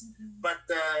this. Mm-hmm. But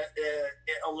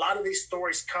a lot of these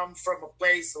stories come from a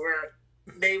place where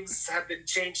names have been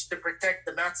changed to protect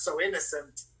the not so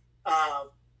innocent.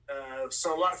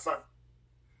 So a lot of fun.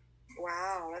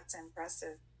 Wow, that's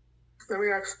impressive. Let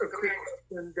me ask a quick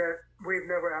question that we've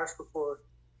never asked before.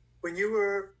 When you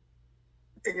were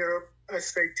in your,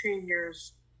 let's say, teen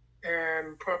years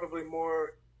and probably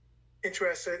more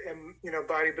interested in,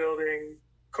 bodybuilding,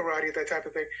 karate, that type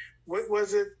of thing, what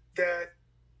was it that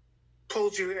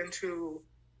pulled you into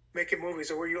making movies?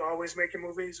 Or were you always making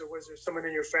movies? Or was there someone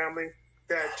in your family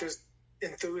that just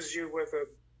enthused you with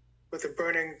a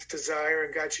burning desire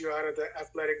and got you out of the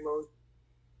athletic mode?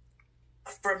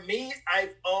 For me,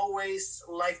 I've always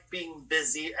liked being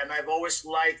busy, and I've always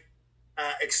liked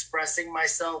expressing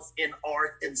myself in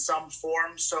art in some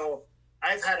form. So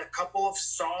I've had a couple of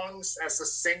songs as a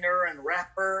singer and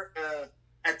rapper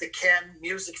at the Cannes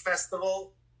Music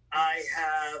Festival. I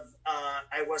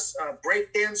was a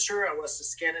breakdancer. I was a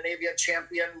Scandinavian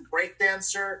champion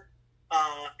breakdancer.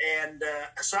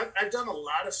 So I've done a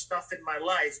lot of stuff in my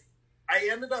life. I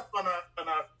ended up on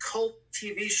a cult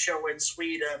TV show in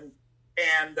Sweden,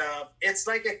 and it's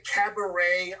like a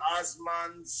cabaret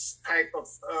Osmonds type of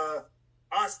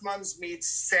Osmonds meets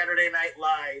Saturday Night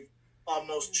Live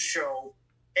almost show.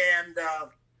 And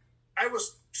I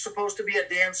was supposed to be a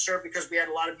dancer because we had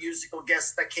a lot of musical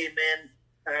guests that came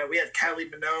in. We had Kylie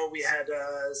Minogue, we had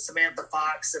Samantha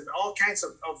Fox, and all kinds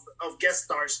of guest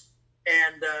stars.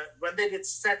 And when they did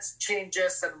set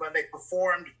changes and when they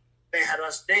performed, they had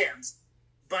us dance.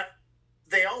 But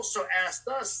they also asked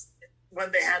us,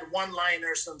 when they had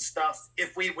one-liners and stuff,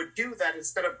 if we would do that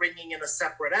instead of bringing in a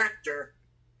separate actor.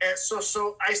 And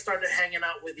so I started hanging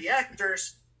out with the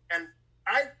actors, and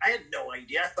I had no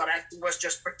idea. I thought acting was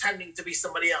just pretending to be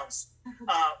somebody else.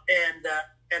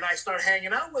 And I started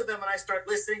hanging out with them, and I started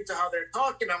listening to how they're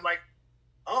talking. I'm like,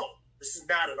 oh, this is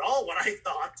not at all what I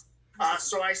thought.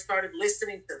 So I started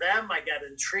listening to them. I got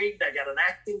intrigued. I got an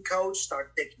acting coach,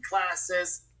 started taking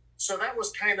classes. So that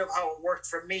was kind of how it worked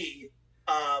for me.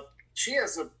 She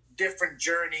has a different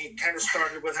journey, kind of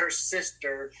started with her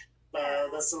sister.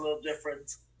 That's a little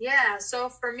different. Yeah, so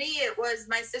for me, it was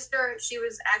my sister. She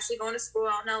was actually going to school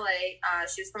out in LA.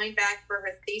 She was coming back for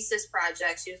her thesis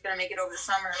project. She was going to make it over the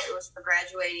summer. It was for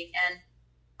graduating. And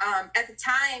at the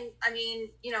time, I mean,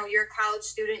 you know, you're a college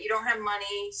student. You don't have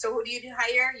money. So who do you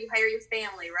hire? You hire your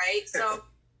family, right? So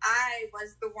I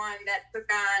was the one that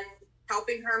took on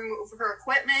helping her move her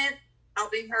equipment,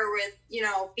 helping her with, you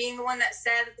know, being the one that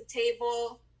sat at the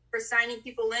table for signing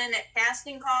people in at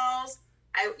casting calls.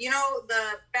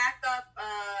 The backup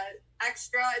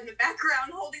extra in the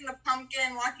background holding the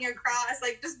pumpkin, walking across,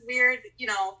 like just weird, you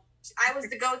know. I was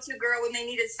the go-to girl when they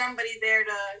needed somebody there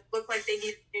to look like they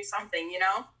needed to do something, you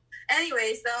know.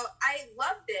 Anyway, so I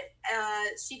loved it.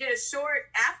 She did a short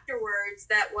afterwards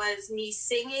that was me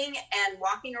singing and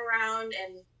walking around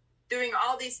and doing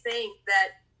all these things that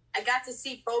I got to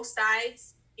see both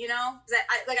sides, you know.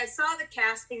 I saw the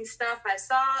casting stuff. I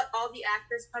saw all the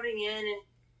actors coming in and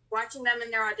watching them in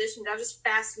their auditions. I was just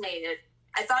fascinated.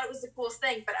 I thought it was the coolest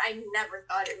thing, but I never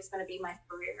thought it was going to be my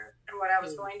career and what I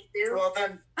was going to do. Well,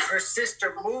 then her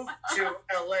sister moved to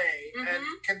LA and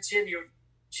continued.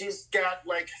 She's got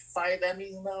like 5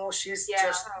 Emmys now. She's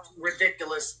just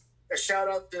ridiculous. A shout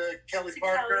out to Kelly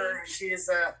Parker. She's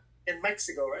in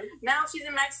Mexico, right? Now she's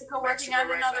in Mexico working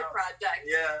on another project.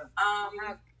 Yeah.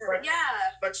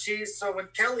 But so when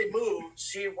Kelly moved,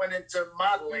 she went into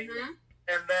modeling.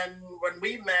 And then when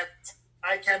we met,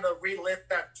 I kind of relit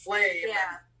that flame. Yeah.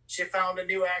 And she found a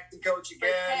new acting coach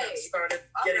again and started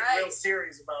getting real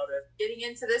serious about it. Getting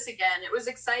into this again. It was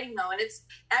exciting though. And it's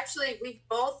actually,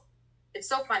 it's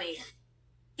so funny.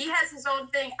 He has his own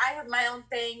thing. I have my own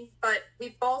thing, but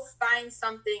we both find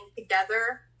something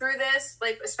together through this,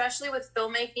 like especially with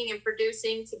filmmaking and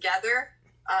producing together.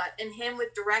 And him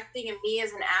with directing and me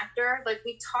as an actor. Like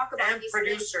we talk about and these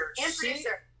producer. things. And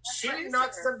producer. She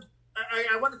nuts and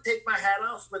I want to take my hat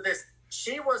off with this.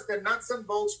 She was the nuts and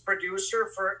bolts producer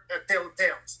for Tale of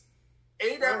Tales.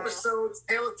 8 episodes,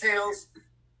 Tale of Tales,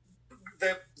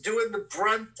 doing the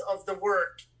brunt of the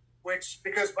work.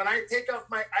 Because when I take off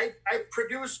I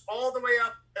produce all the way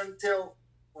up until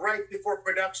right before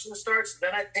production starts.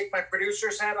 Then I take my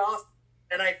producer's hat off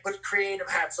and I put creative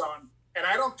hats on. And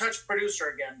I don't touch producer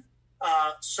again.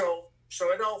 So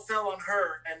it all fell on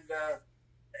her, and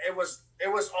it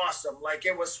was awesome. Like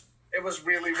it was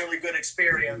really, really good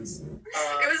experience.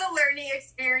 It was a learning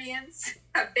experience,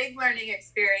 a big learning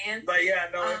experience. But yeah,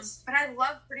 no, but I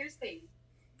love producing.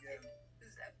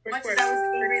 Much as I was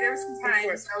angry, there were some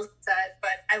times I was upset,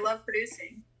 but I love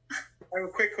producing. I have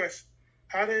a quick question.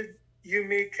 How did you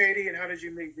meet Kaiti, and how did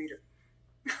you meet Vita?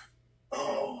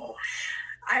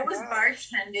 I was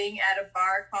bartending at a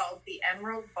bar called the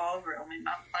Emerald Ballroom in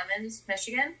Mount Clemens,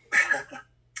 Michigan.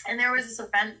 And there was this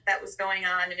event that was going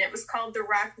on, and it was called the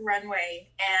Rock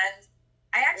Runway. And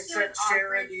I actually it's a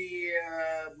charity.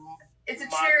 It's a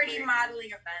charity modeling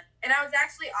event, and I was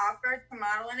actually offered to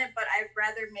model in it, but I'd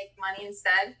rather make money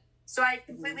instead. So I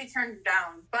completely turned it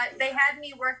down. But they had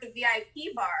me work the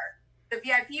VIP bar. The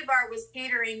VIP bar was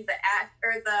catering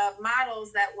the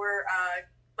models that were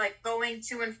like going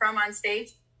to and from on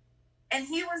stage, and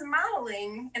he was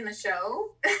modeling in the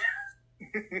show.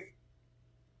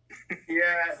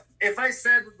 Yeah, if I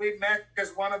said we met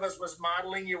because one of us was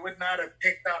modeling, you would not have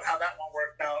picked out how that one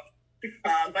worked out.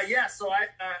 But yeah, so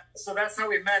that's how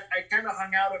we met. I kind of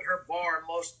hung out at her bar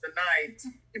most of the night,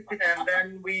 and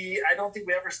then I don't think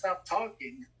we ever stopped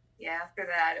talking. Yeah, after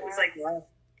that, it was like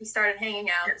we started hanging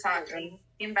out, talking,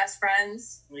 being best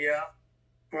friends. Yeah.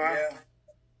 Wow.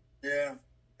 Yeah.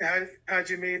 How'd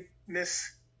you meet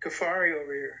Miss Ghaffari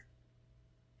over here?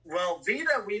 Well,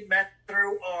 Vita, we met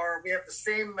through we have the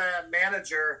same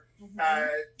manager,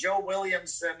 Joe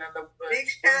Williamson, and the big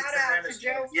shout out to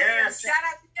Joe. Yes, shout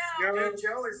out to Joe.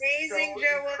 Joe is amazing. So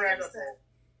Joe incredible. Williamson.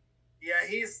 Yeah,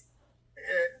 he's,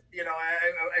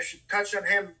 I should touch on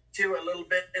him too a little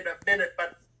bit in a minute,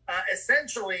 but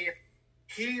essentially,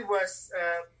 he was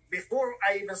before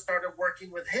I even started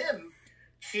working with him.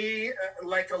 He,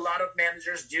 like a lot of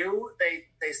managers do,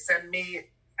 they send me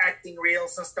acting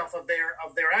reels and stuff of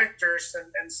their actors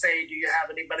and say, do you have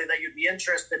anybody that you'd be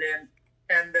interested in?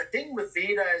 And the thing with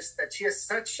Vita is that she has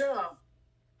such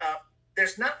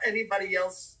there's not anybody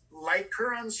else like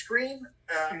her on screen,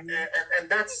 and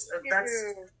that's but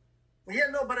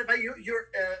you're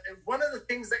one of the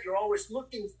things that you're always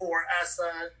looking for as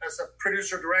a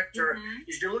producer director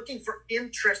is you're looking for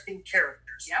interesting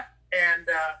characters. Yep. And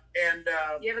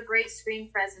you have a great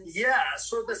screen presence. Yeah,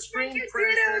 so the screen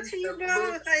presence.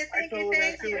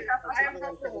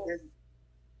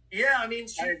 Yeah, I mean,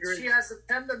 she has a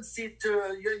tendency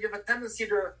to. You have a tendency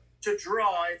to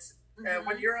draw. It's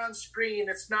when you're on screen.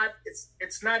 It's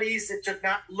not easy to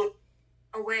not look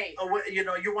away. You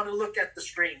know, you want to look at the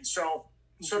screen. So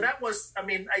that was, I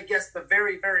mean, I guess the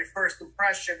very, very first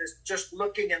impression is just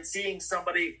looking and seeing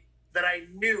somebody that I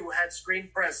knew had screen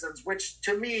presence, which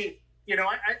to me, you know,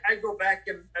 I go back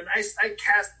and I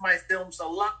cast my films a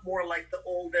lot more like the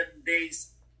olden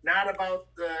days, not about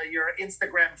your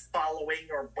Instagram following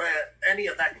or any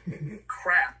of that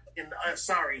crap.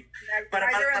 Sorry, but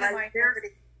I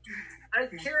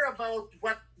care about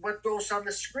what goes on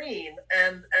the screen,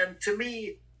 and to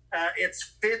me, it's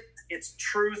fit, it's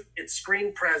truth, it's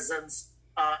screen presence,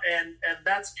 and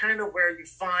that's kind of where you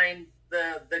find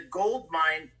the gold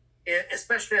mine,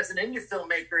 especially as an indie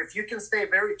filmmaker. If you can stay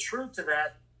very true to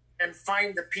that and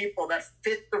find the people that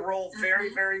fit the role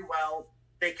very, very well,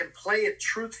 they can play it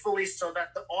truthfully so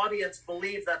that the audience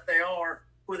believe that they are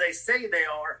who they say they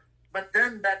are. But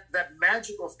then that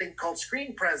magical thing called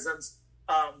screen presence,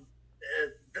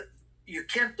 you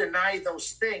can't deny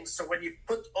those things. So when you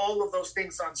put all of those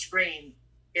things on screen,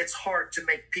 it's hard to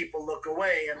make people look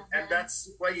away. And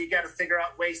that's what you got to figure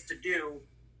out ways to do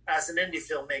as an indie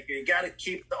filmmaker. You got to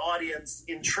keep the audience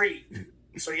intrigued.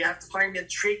 So you have to find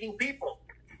intriguing people.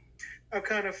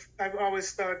 I've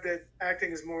always thought that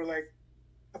acting is more like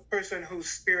a person whose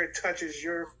spirit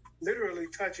literally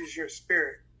touches your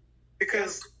spirit.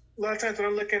 Because a lot of times when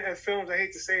I'm looking at films, I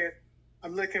hate to say it,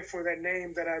 I'm looking for that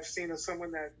name that I've seen of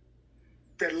someone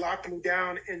that locked me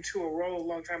down into a role a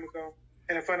long time ago.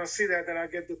 And if I don't see that, then I'll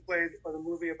get to play or the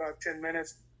movie about 10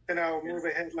 minutes. Then I'll move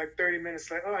ahead like 30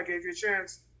 minutes, like, oh, I gave you a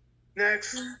chance.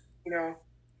 Next, you know,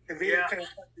 and Vita kind of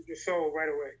touches your soul right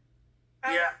away.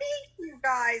 Thank you,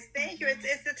 guys. Thank you.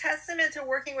 It's a testament to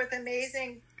working with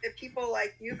amazing people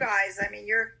like you guys. I mean,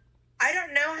 I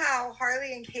don't know how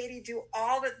Harley and Kaiti do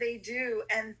all that they do.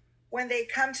 And when they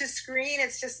come to screen,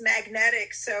 it's just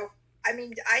magnetic. So, I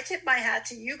mean, I tip my hat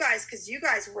to you guys because you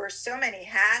guys wear so many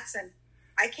hats, and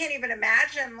I can't even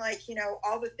imagine, like, you know,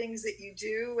 all the things that you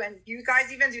do. And you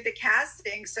guys even do the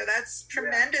casting. So that's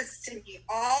tremendous to me.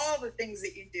 All the things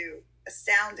that you do.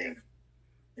 Astounding.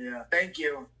 Yeah, thank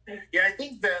you. Yeah, I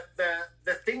think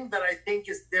the thing that I think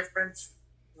is different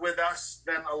with us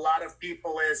than a lot of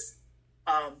people is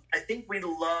I think we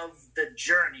love the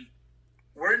journey.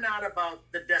 We're not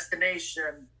about the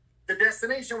destination. The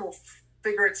destination will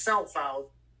figure itself out.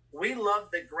 We love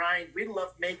the grind. We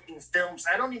love making films.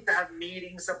 I don't need to have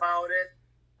meetings about it.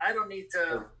 I don't need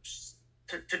to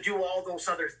do all those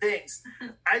other things.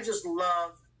 I just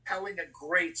love telling a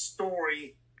great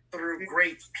story through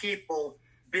great people,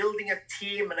 building a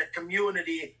team and a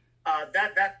community.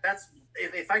 That's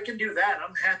if I can do that,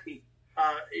 I'm happy.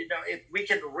 You know, if we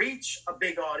can reach a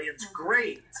big audience,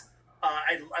 great.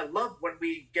 I love when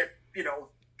we get, you know,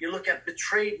 you look at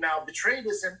Betrayed now. Betrayed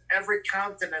is in every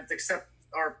continent except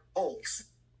our polls.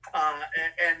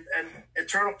 And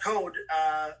Eternal Code,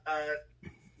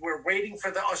 we're waiting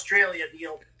for the Australia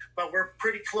deal, but we're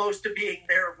pretty close to being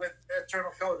there with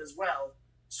Eternal Code as well.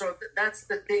 So that's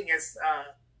the thing is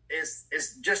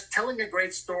just telling a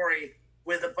great story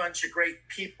with a bunch of great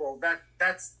people.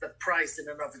 That's the price in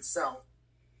and of itself.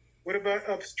 What about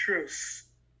Abstruse?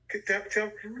 Tell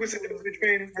what's the difference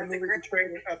between the movie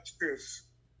Betrayed and Abstruse?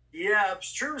 Yeah,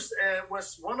 Abstruse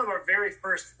was one of our very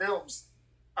first films,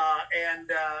 and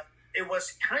it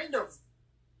was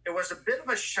a bit of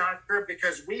a shocker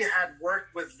because we had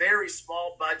worked with very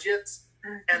small budgets,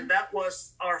 and that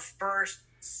was our first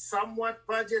somewhat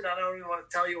budget. I don't even want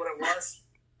to tell you what it was.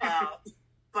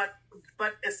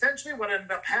 But essentially what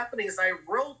ended up happening is I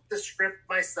wrote the script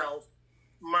myself.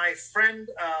 My friend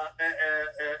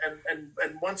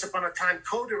and once upon a time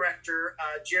co-director,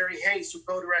 Jerry Hayes, who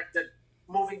co-directed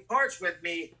Moving Parts with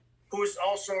me, who's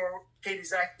also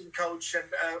Kaiti's acting coach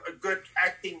and a good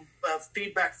acting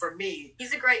feedback for me.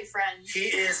 He's a great friend. He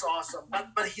is awesome.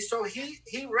 But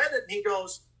he read it and he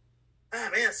goes, "Ah,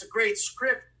 man, it's a great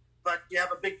script, but you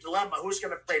have a big dilemma. Who's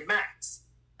going to play Max?"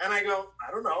 And I go,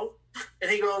 "I don't know." And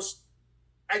he goes,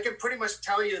 "I can pretty much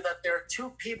tell you that there are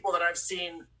two people that I've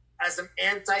seen as an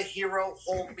anti-hero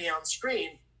hold me on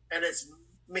screen, and it's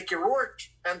Mickey Rourke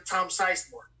and Tom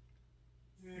Sizemore."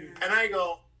 And I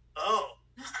go, "Oh,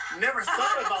 never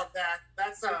thought about that.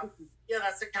 That's a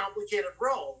complicated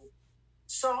role."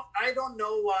 So I don't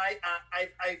know why.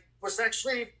 I was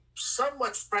actually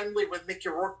somewhat friendly with Mickey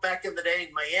Rourke back in the day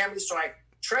in Miami, so I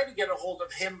tried to get a hold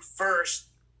of him first,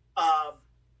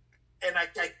 and I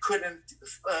couldn't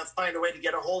find a way to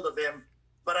get a hold of him.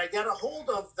 But I got a hold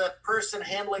of the person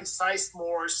handling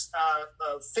Sizemore's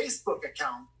Facebook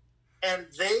account,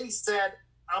 and they said,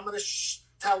 "I'm going to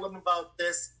tell him about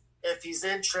this. If he's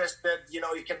interested, you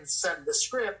know, you can send the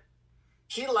script."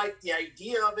 he liked the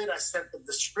idea of it. I sent him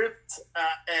the script,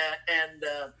 and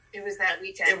it was that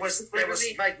weekend. It was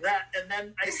like that, and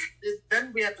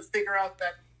then we had to figure out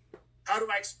that how do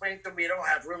I explain to him we don't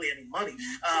have really any money?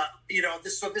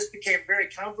 This became very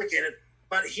complicated.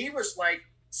 But he was like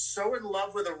so in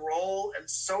love with the role and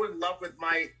so in love with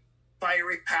my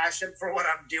fiery passion for what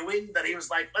I'm doing that he was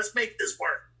like, let's make this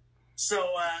work. So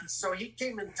he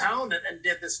came in town and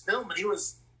did this film, and he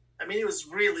was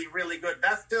really, really good.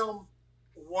 That film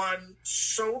won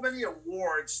so many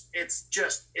awards. It's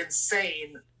just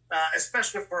insane,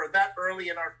 especially for that early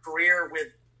in our career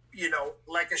with,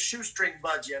 like a shoestring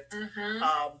budget. Mm-hmm.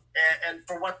 And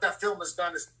for what that film has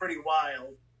done is pretty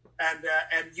wild. And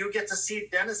you get to see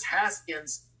Dennis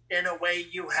Haskins in a way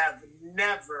you have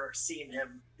never seen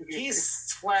him.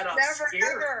 He's flat out scary.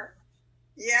 Ever.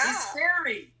 Yeah. He's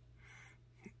scary.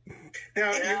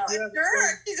 Now, he's a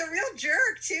jerk. He's a real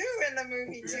jerk too in the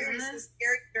movie too. Mm-hmm. He's a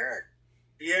scary jerk.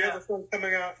 Yeah. You have a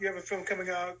film coming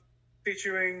out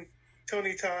featuring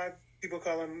Tony Todd. People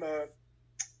call him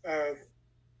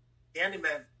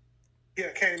Candyman.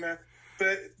 Yeah, Candyman.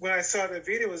 But when I saw the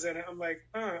video was in it, I'm like,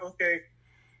 okay.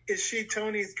 Is she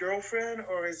Tony's girlfriend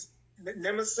or his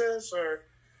nemesis, or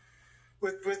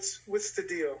what's the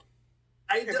deal?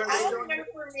 All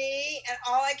for me, and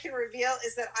all I can reveal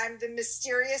is that I'm the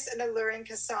mysterious and alluring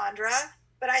Cassandra.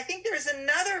 But I think there's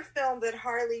another film that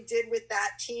Harley did with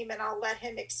that team, and I'll let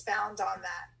him expound on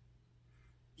that.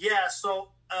 Yeah, so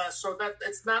that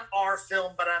it's not our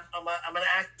film, but I'm an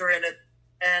actor in it,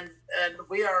 and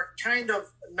we are kind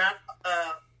of not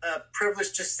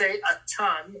privileged to say a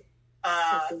ton,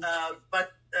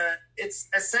 but it's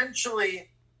essentially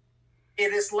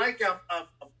it is like a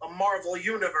Marvel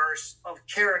universe of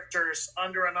characters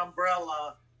under an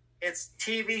umbrella. It's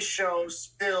TV shows,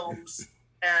 films,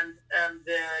 and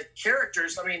the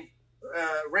characters. I mean,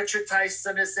 Richard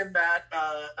Tyson is in that.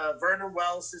 Vernon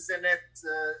Wells is in it.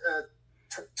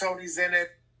 Tony's in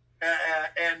it,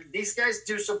 and these guys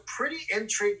do some pretty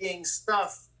intriguing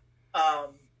stuff.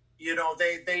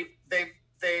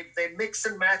 They mix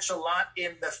and match a lot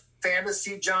in the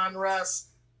fantasy genres.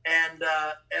 And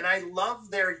I love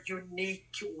their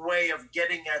unique way of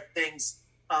getting at things,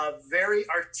 very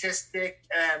artistic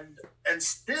and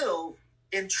still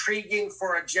intriguing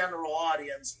for a general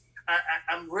audience.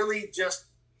 I'm really just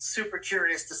super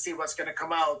curious to see what's going to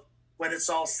come out when it's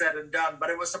all said and done.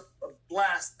 But it was a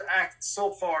blast to act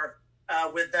so far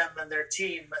with them and their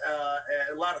team.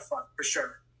 A lot of fun, for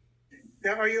sure.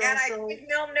 Now, are you and also... I think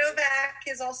Mel Novak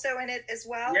is also in it as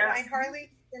well, yeah. right, Harley?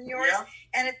 In yours, yeah.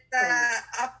 And it's the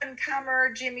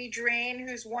up-and-comer Jimmy Drain,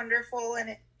 who's wonderful, and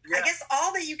yeah. I guess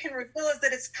all that you can reveal is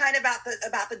that it's kind of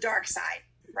about the dark side,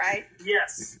 right?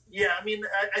 Yes, yeah. I mean,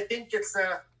 I think it's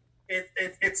in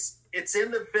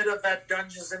the bit of that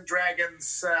Dungeons and Dragons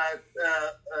side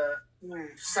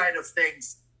of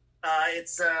things.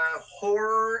 It's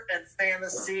horror and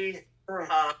fantasy,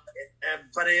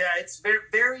 but it's very,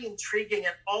 very intriguing,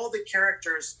 and all the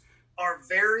characters are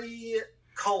very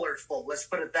colorful, let's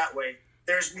put it that way.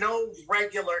 There's no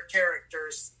regular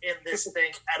characters in this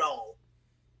thing at all.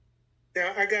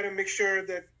 Now, I got to make sure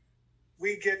that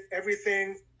we get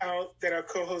everything out that our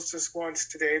co-hostess wants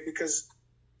today, because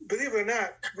believe it or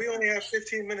not, we only have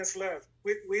 15 minutes left.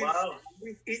 We've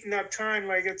eaten up time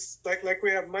like it's like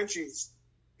we have munchies,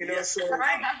 Yeah. So.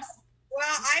 Well,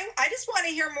 I just want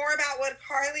to hear more about what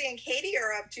Harley and Kaiti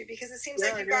are up to, because it seems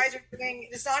like you guys are doing,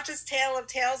 it's not just Tale of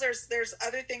Tales, there's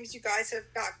other things you guys have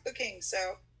got cooking.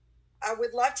 So I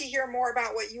would love to hear more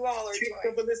about what you all are doing.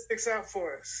 Keep the ballistics out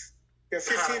for us. Yeah,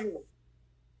 15 minutes.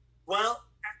 Well,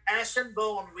 Ash and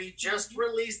Bone, we just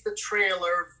released the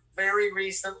trailer very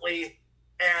recently,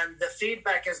 and the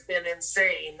feedback has been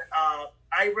insane.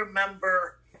 I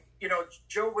remember,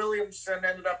 Joe Williamson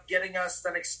ended up getting us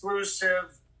an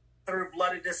exclusive through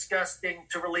Bloody Disgusting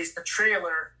to release the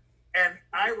trailer, and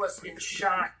I was in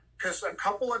shock because a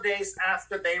couple of days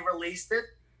after they released it,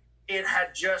 it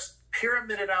had just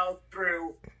pyramided out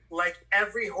through like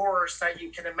every horror site you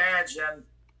can imagine,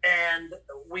 and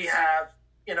we have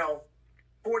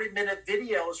 40-minute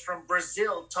videos from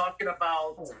Brazil talking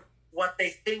about what they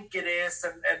think it is,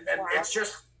 and wow. It's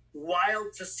just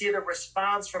wild to see the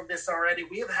response from this already.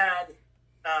 We have had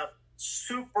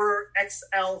super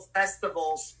XL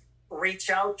festivals reach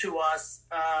out to us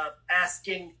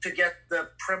asking to get the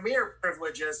premiere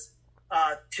privileges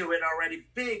to it already.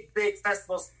 Big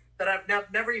festivals that I've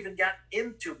never even got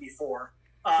into before.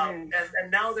 And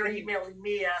now they're emailing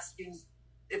me asking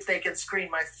if they can screen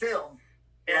my film.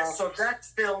 And so that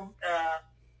film,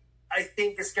 I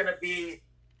think, is going to be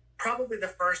probably the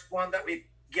first one that we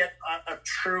get a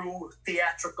true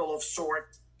theatrical of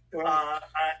sort.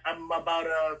 I'm about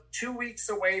 2 weeks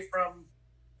away from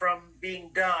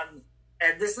being done,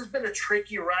 and this has been a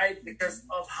tricky ride because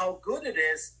of how good it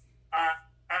is.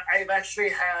 I've actually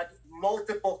had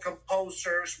multiple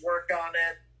composers work on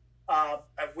it.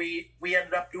 We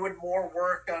ended up doing more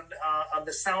work on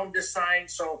the sound design.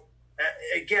 So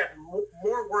again,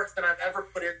 more work than I've ever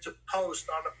put into post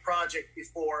on a project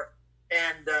before,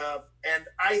 and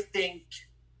I think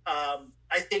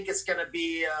it's going to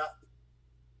be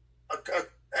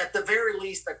at the very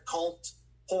least a cult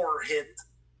horror hit,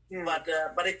 but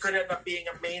it could end up being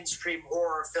a mainstream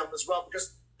horror film as well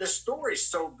because the story's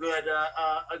so good.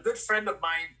 A good friend of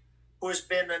mine who has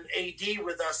been an AD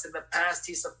with us in the past,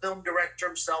 he's a film director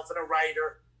himself and a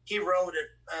writer. He wrote it,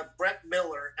 Brett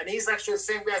Miller, and he's actually the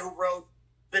same guy who wrote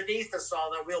Beneath Us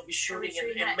All that we'll be shooting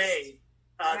in May.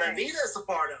 That Vita's a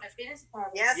part of.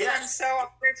 Yes, I'm so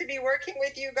honored to be working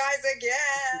with you guys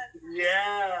again.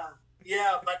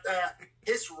 Yeah, but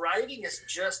his writing is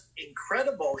just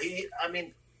incredible.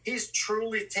 He's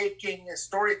truly taking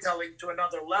storytelling to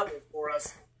another level for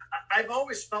us. I've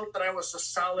always felt that I was a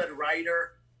solid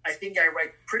writer. I think I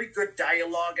write pretty good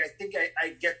dialogue. I think I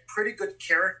get pretty good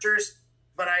characters,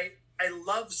 but I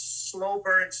love slow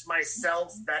burns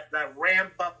myself that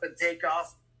ramp up and take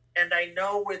off. And I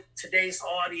know with today's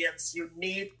audience, you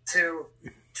need to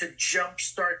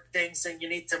jumpstart things and you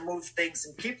need to move things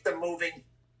and keep them moving.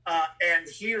 And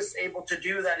he was able to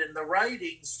do that in the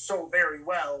writing so very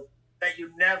well that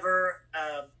you never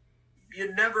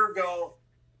go,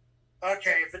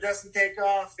 okay, if it doesn't take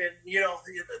off, and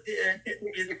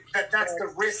that's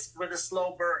the risk with the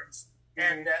slow burns.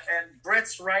 And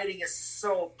Brett's writing is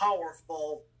so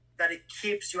powerful that it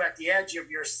keeps you at the edge of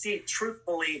your seat,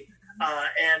 truthfully,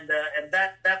 and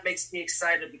that makes me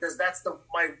excited because that's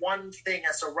my one thing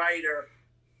as a writer.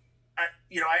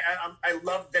 I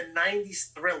love the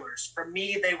 90s thrillers. For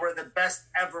me, they were the best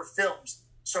ever films.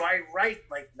 So I write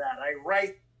like that. I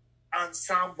write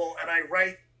ensemble and I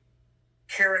write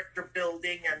character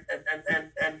building and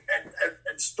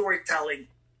storytelling.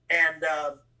 And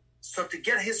so to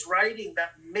get his writing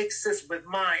that mixes with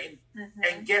mine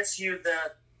and gets you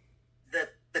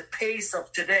the pace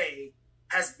of today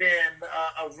has been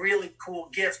a really cool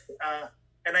gift.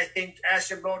 And I think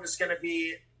Ash and Bone is going to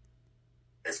be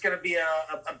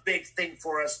a big thing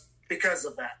for us because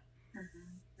of that.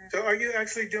 So are you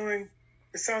actually doing,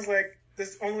 it sounds like the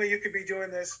only way you could be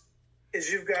doing this is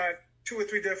you've got 2 or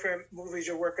 3 different movies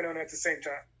you're working on at the same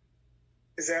time.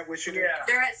 Is that what you're doing? Yeah.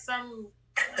 They're at some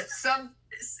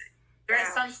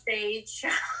stage.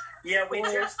 Yeah, we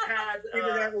just had...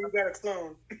 Even that when you got a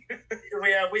clone.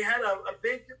 we had a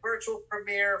big virtual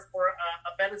premiere for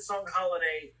a Bennett Song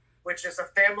Holiday, which is a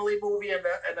family movie and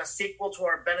a sequel to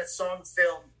our Bennett Song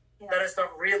film that has done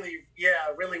really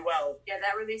well. Yeah,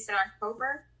 that released in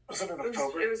October. Was it in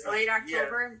October? It was late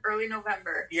October, early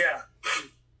November. Yeah.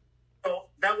 So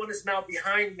that one is now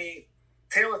behind me.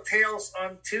 Tale of Tales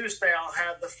on Tuesday, I'll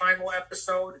have the final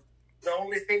episode. The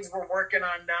only things we're working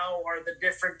on now are the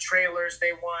different trailers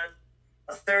they want.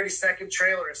 A 30-second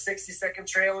trailer, a 60-second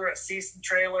trailer, a season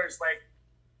trailer. It's like,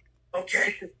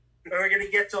 okay, we're going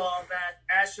to get to all that.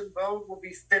 Ash and Bone will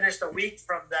be finished a week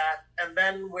from that. And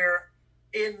then we're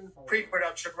in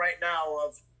pre-production right now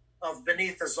of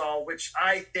Beneath Us All, which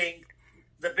I think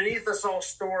the Beneath Us All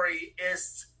story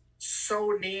is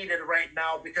so needed right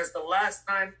now because the last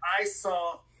time I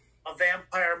saw a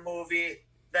vampire movie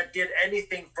that did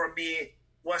anything for me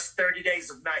was 30 Days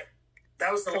of Night.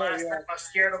 That was the last time I was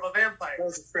scared of a vampire. That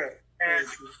was a trip.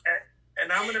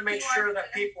 And I'm going to make sure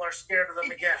that people are scared of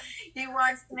them again. He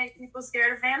wants to make people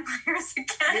scared of vampires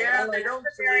again. Yeah, they don't.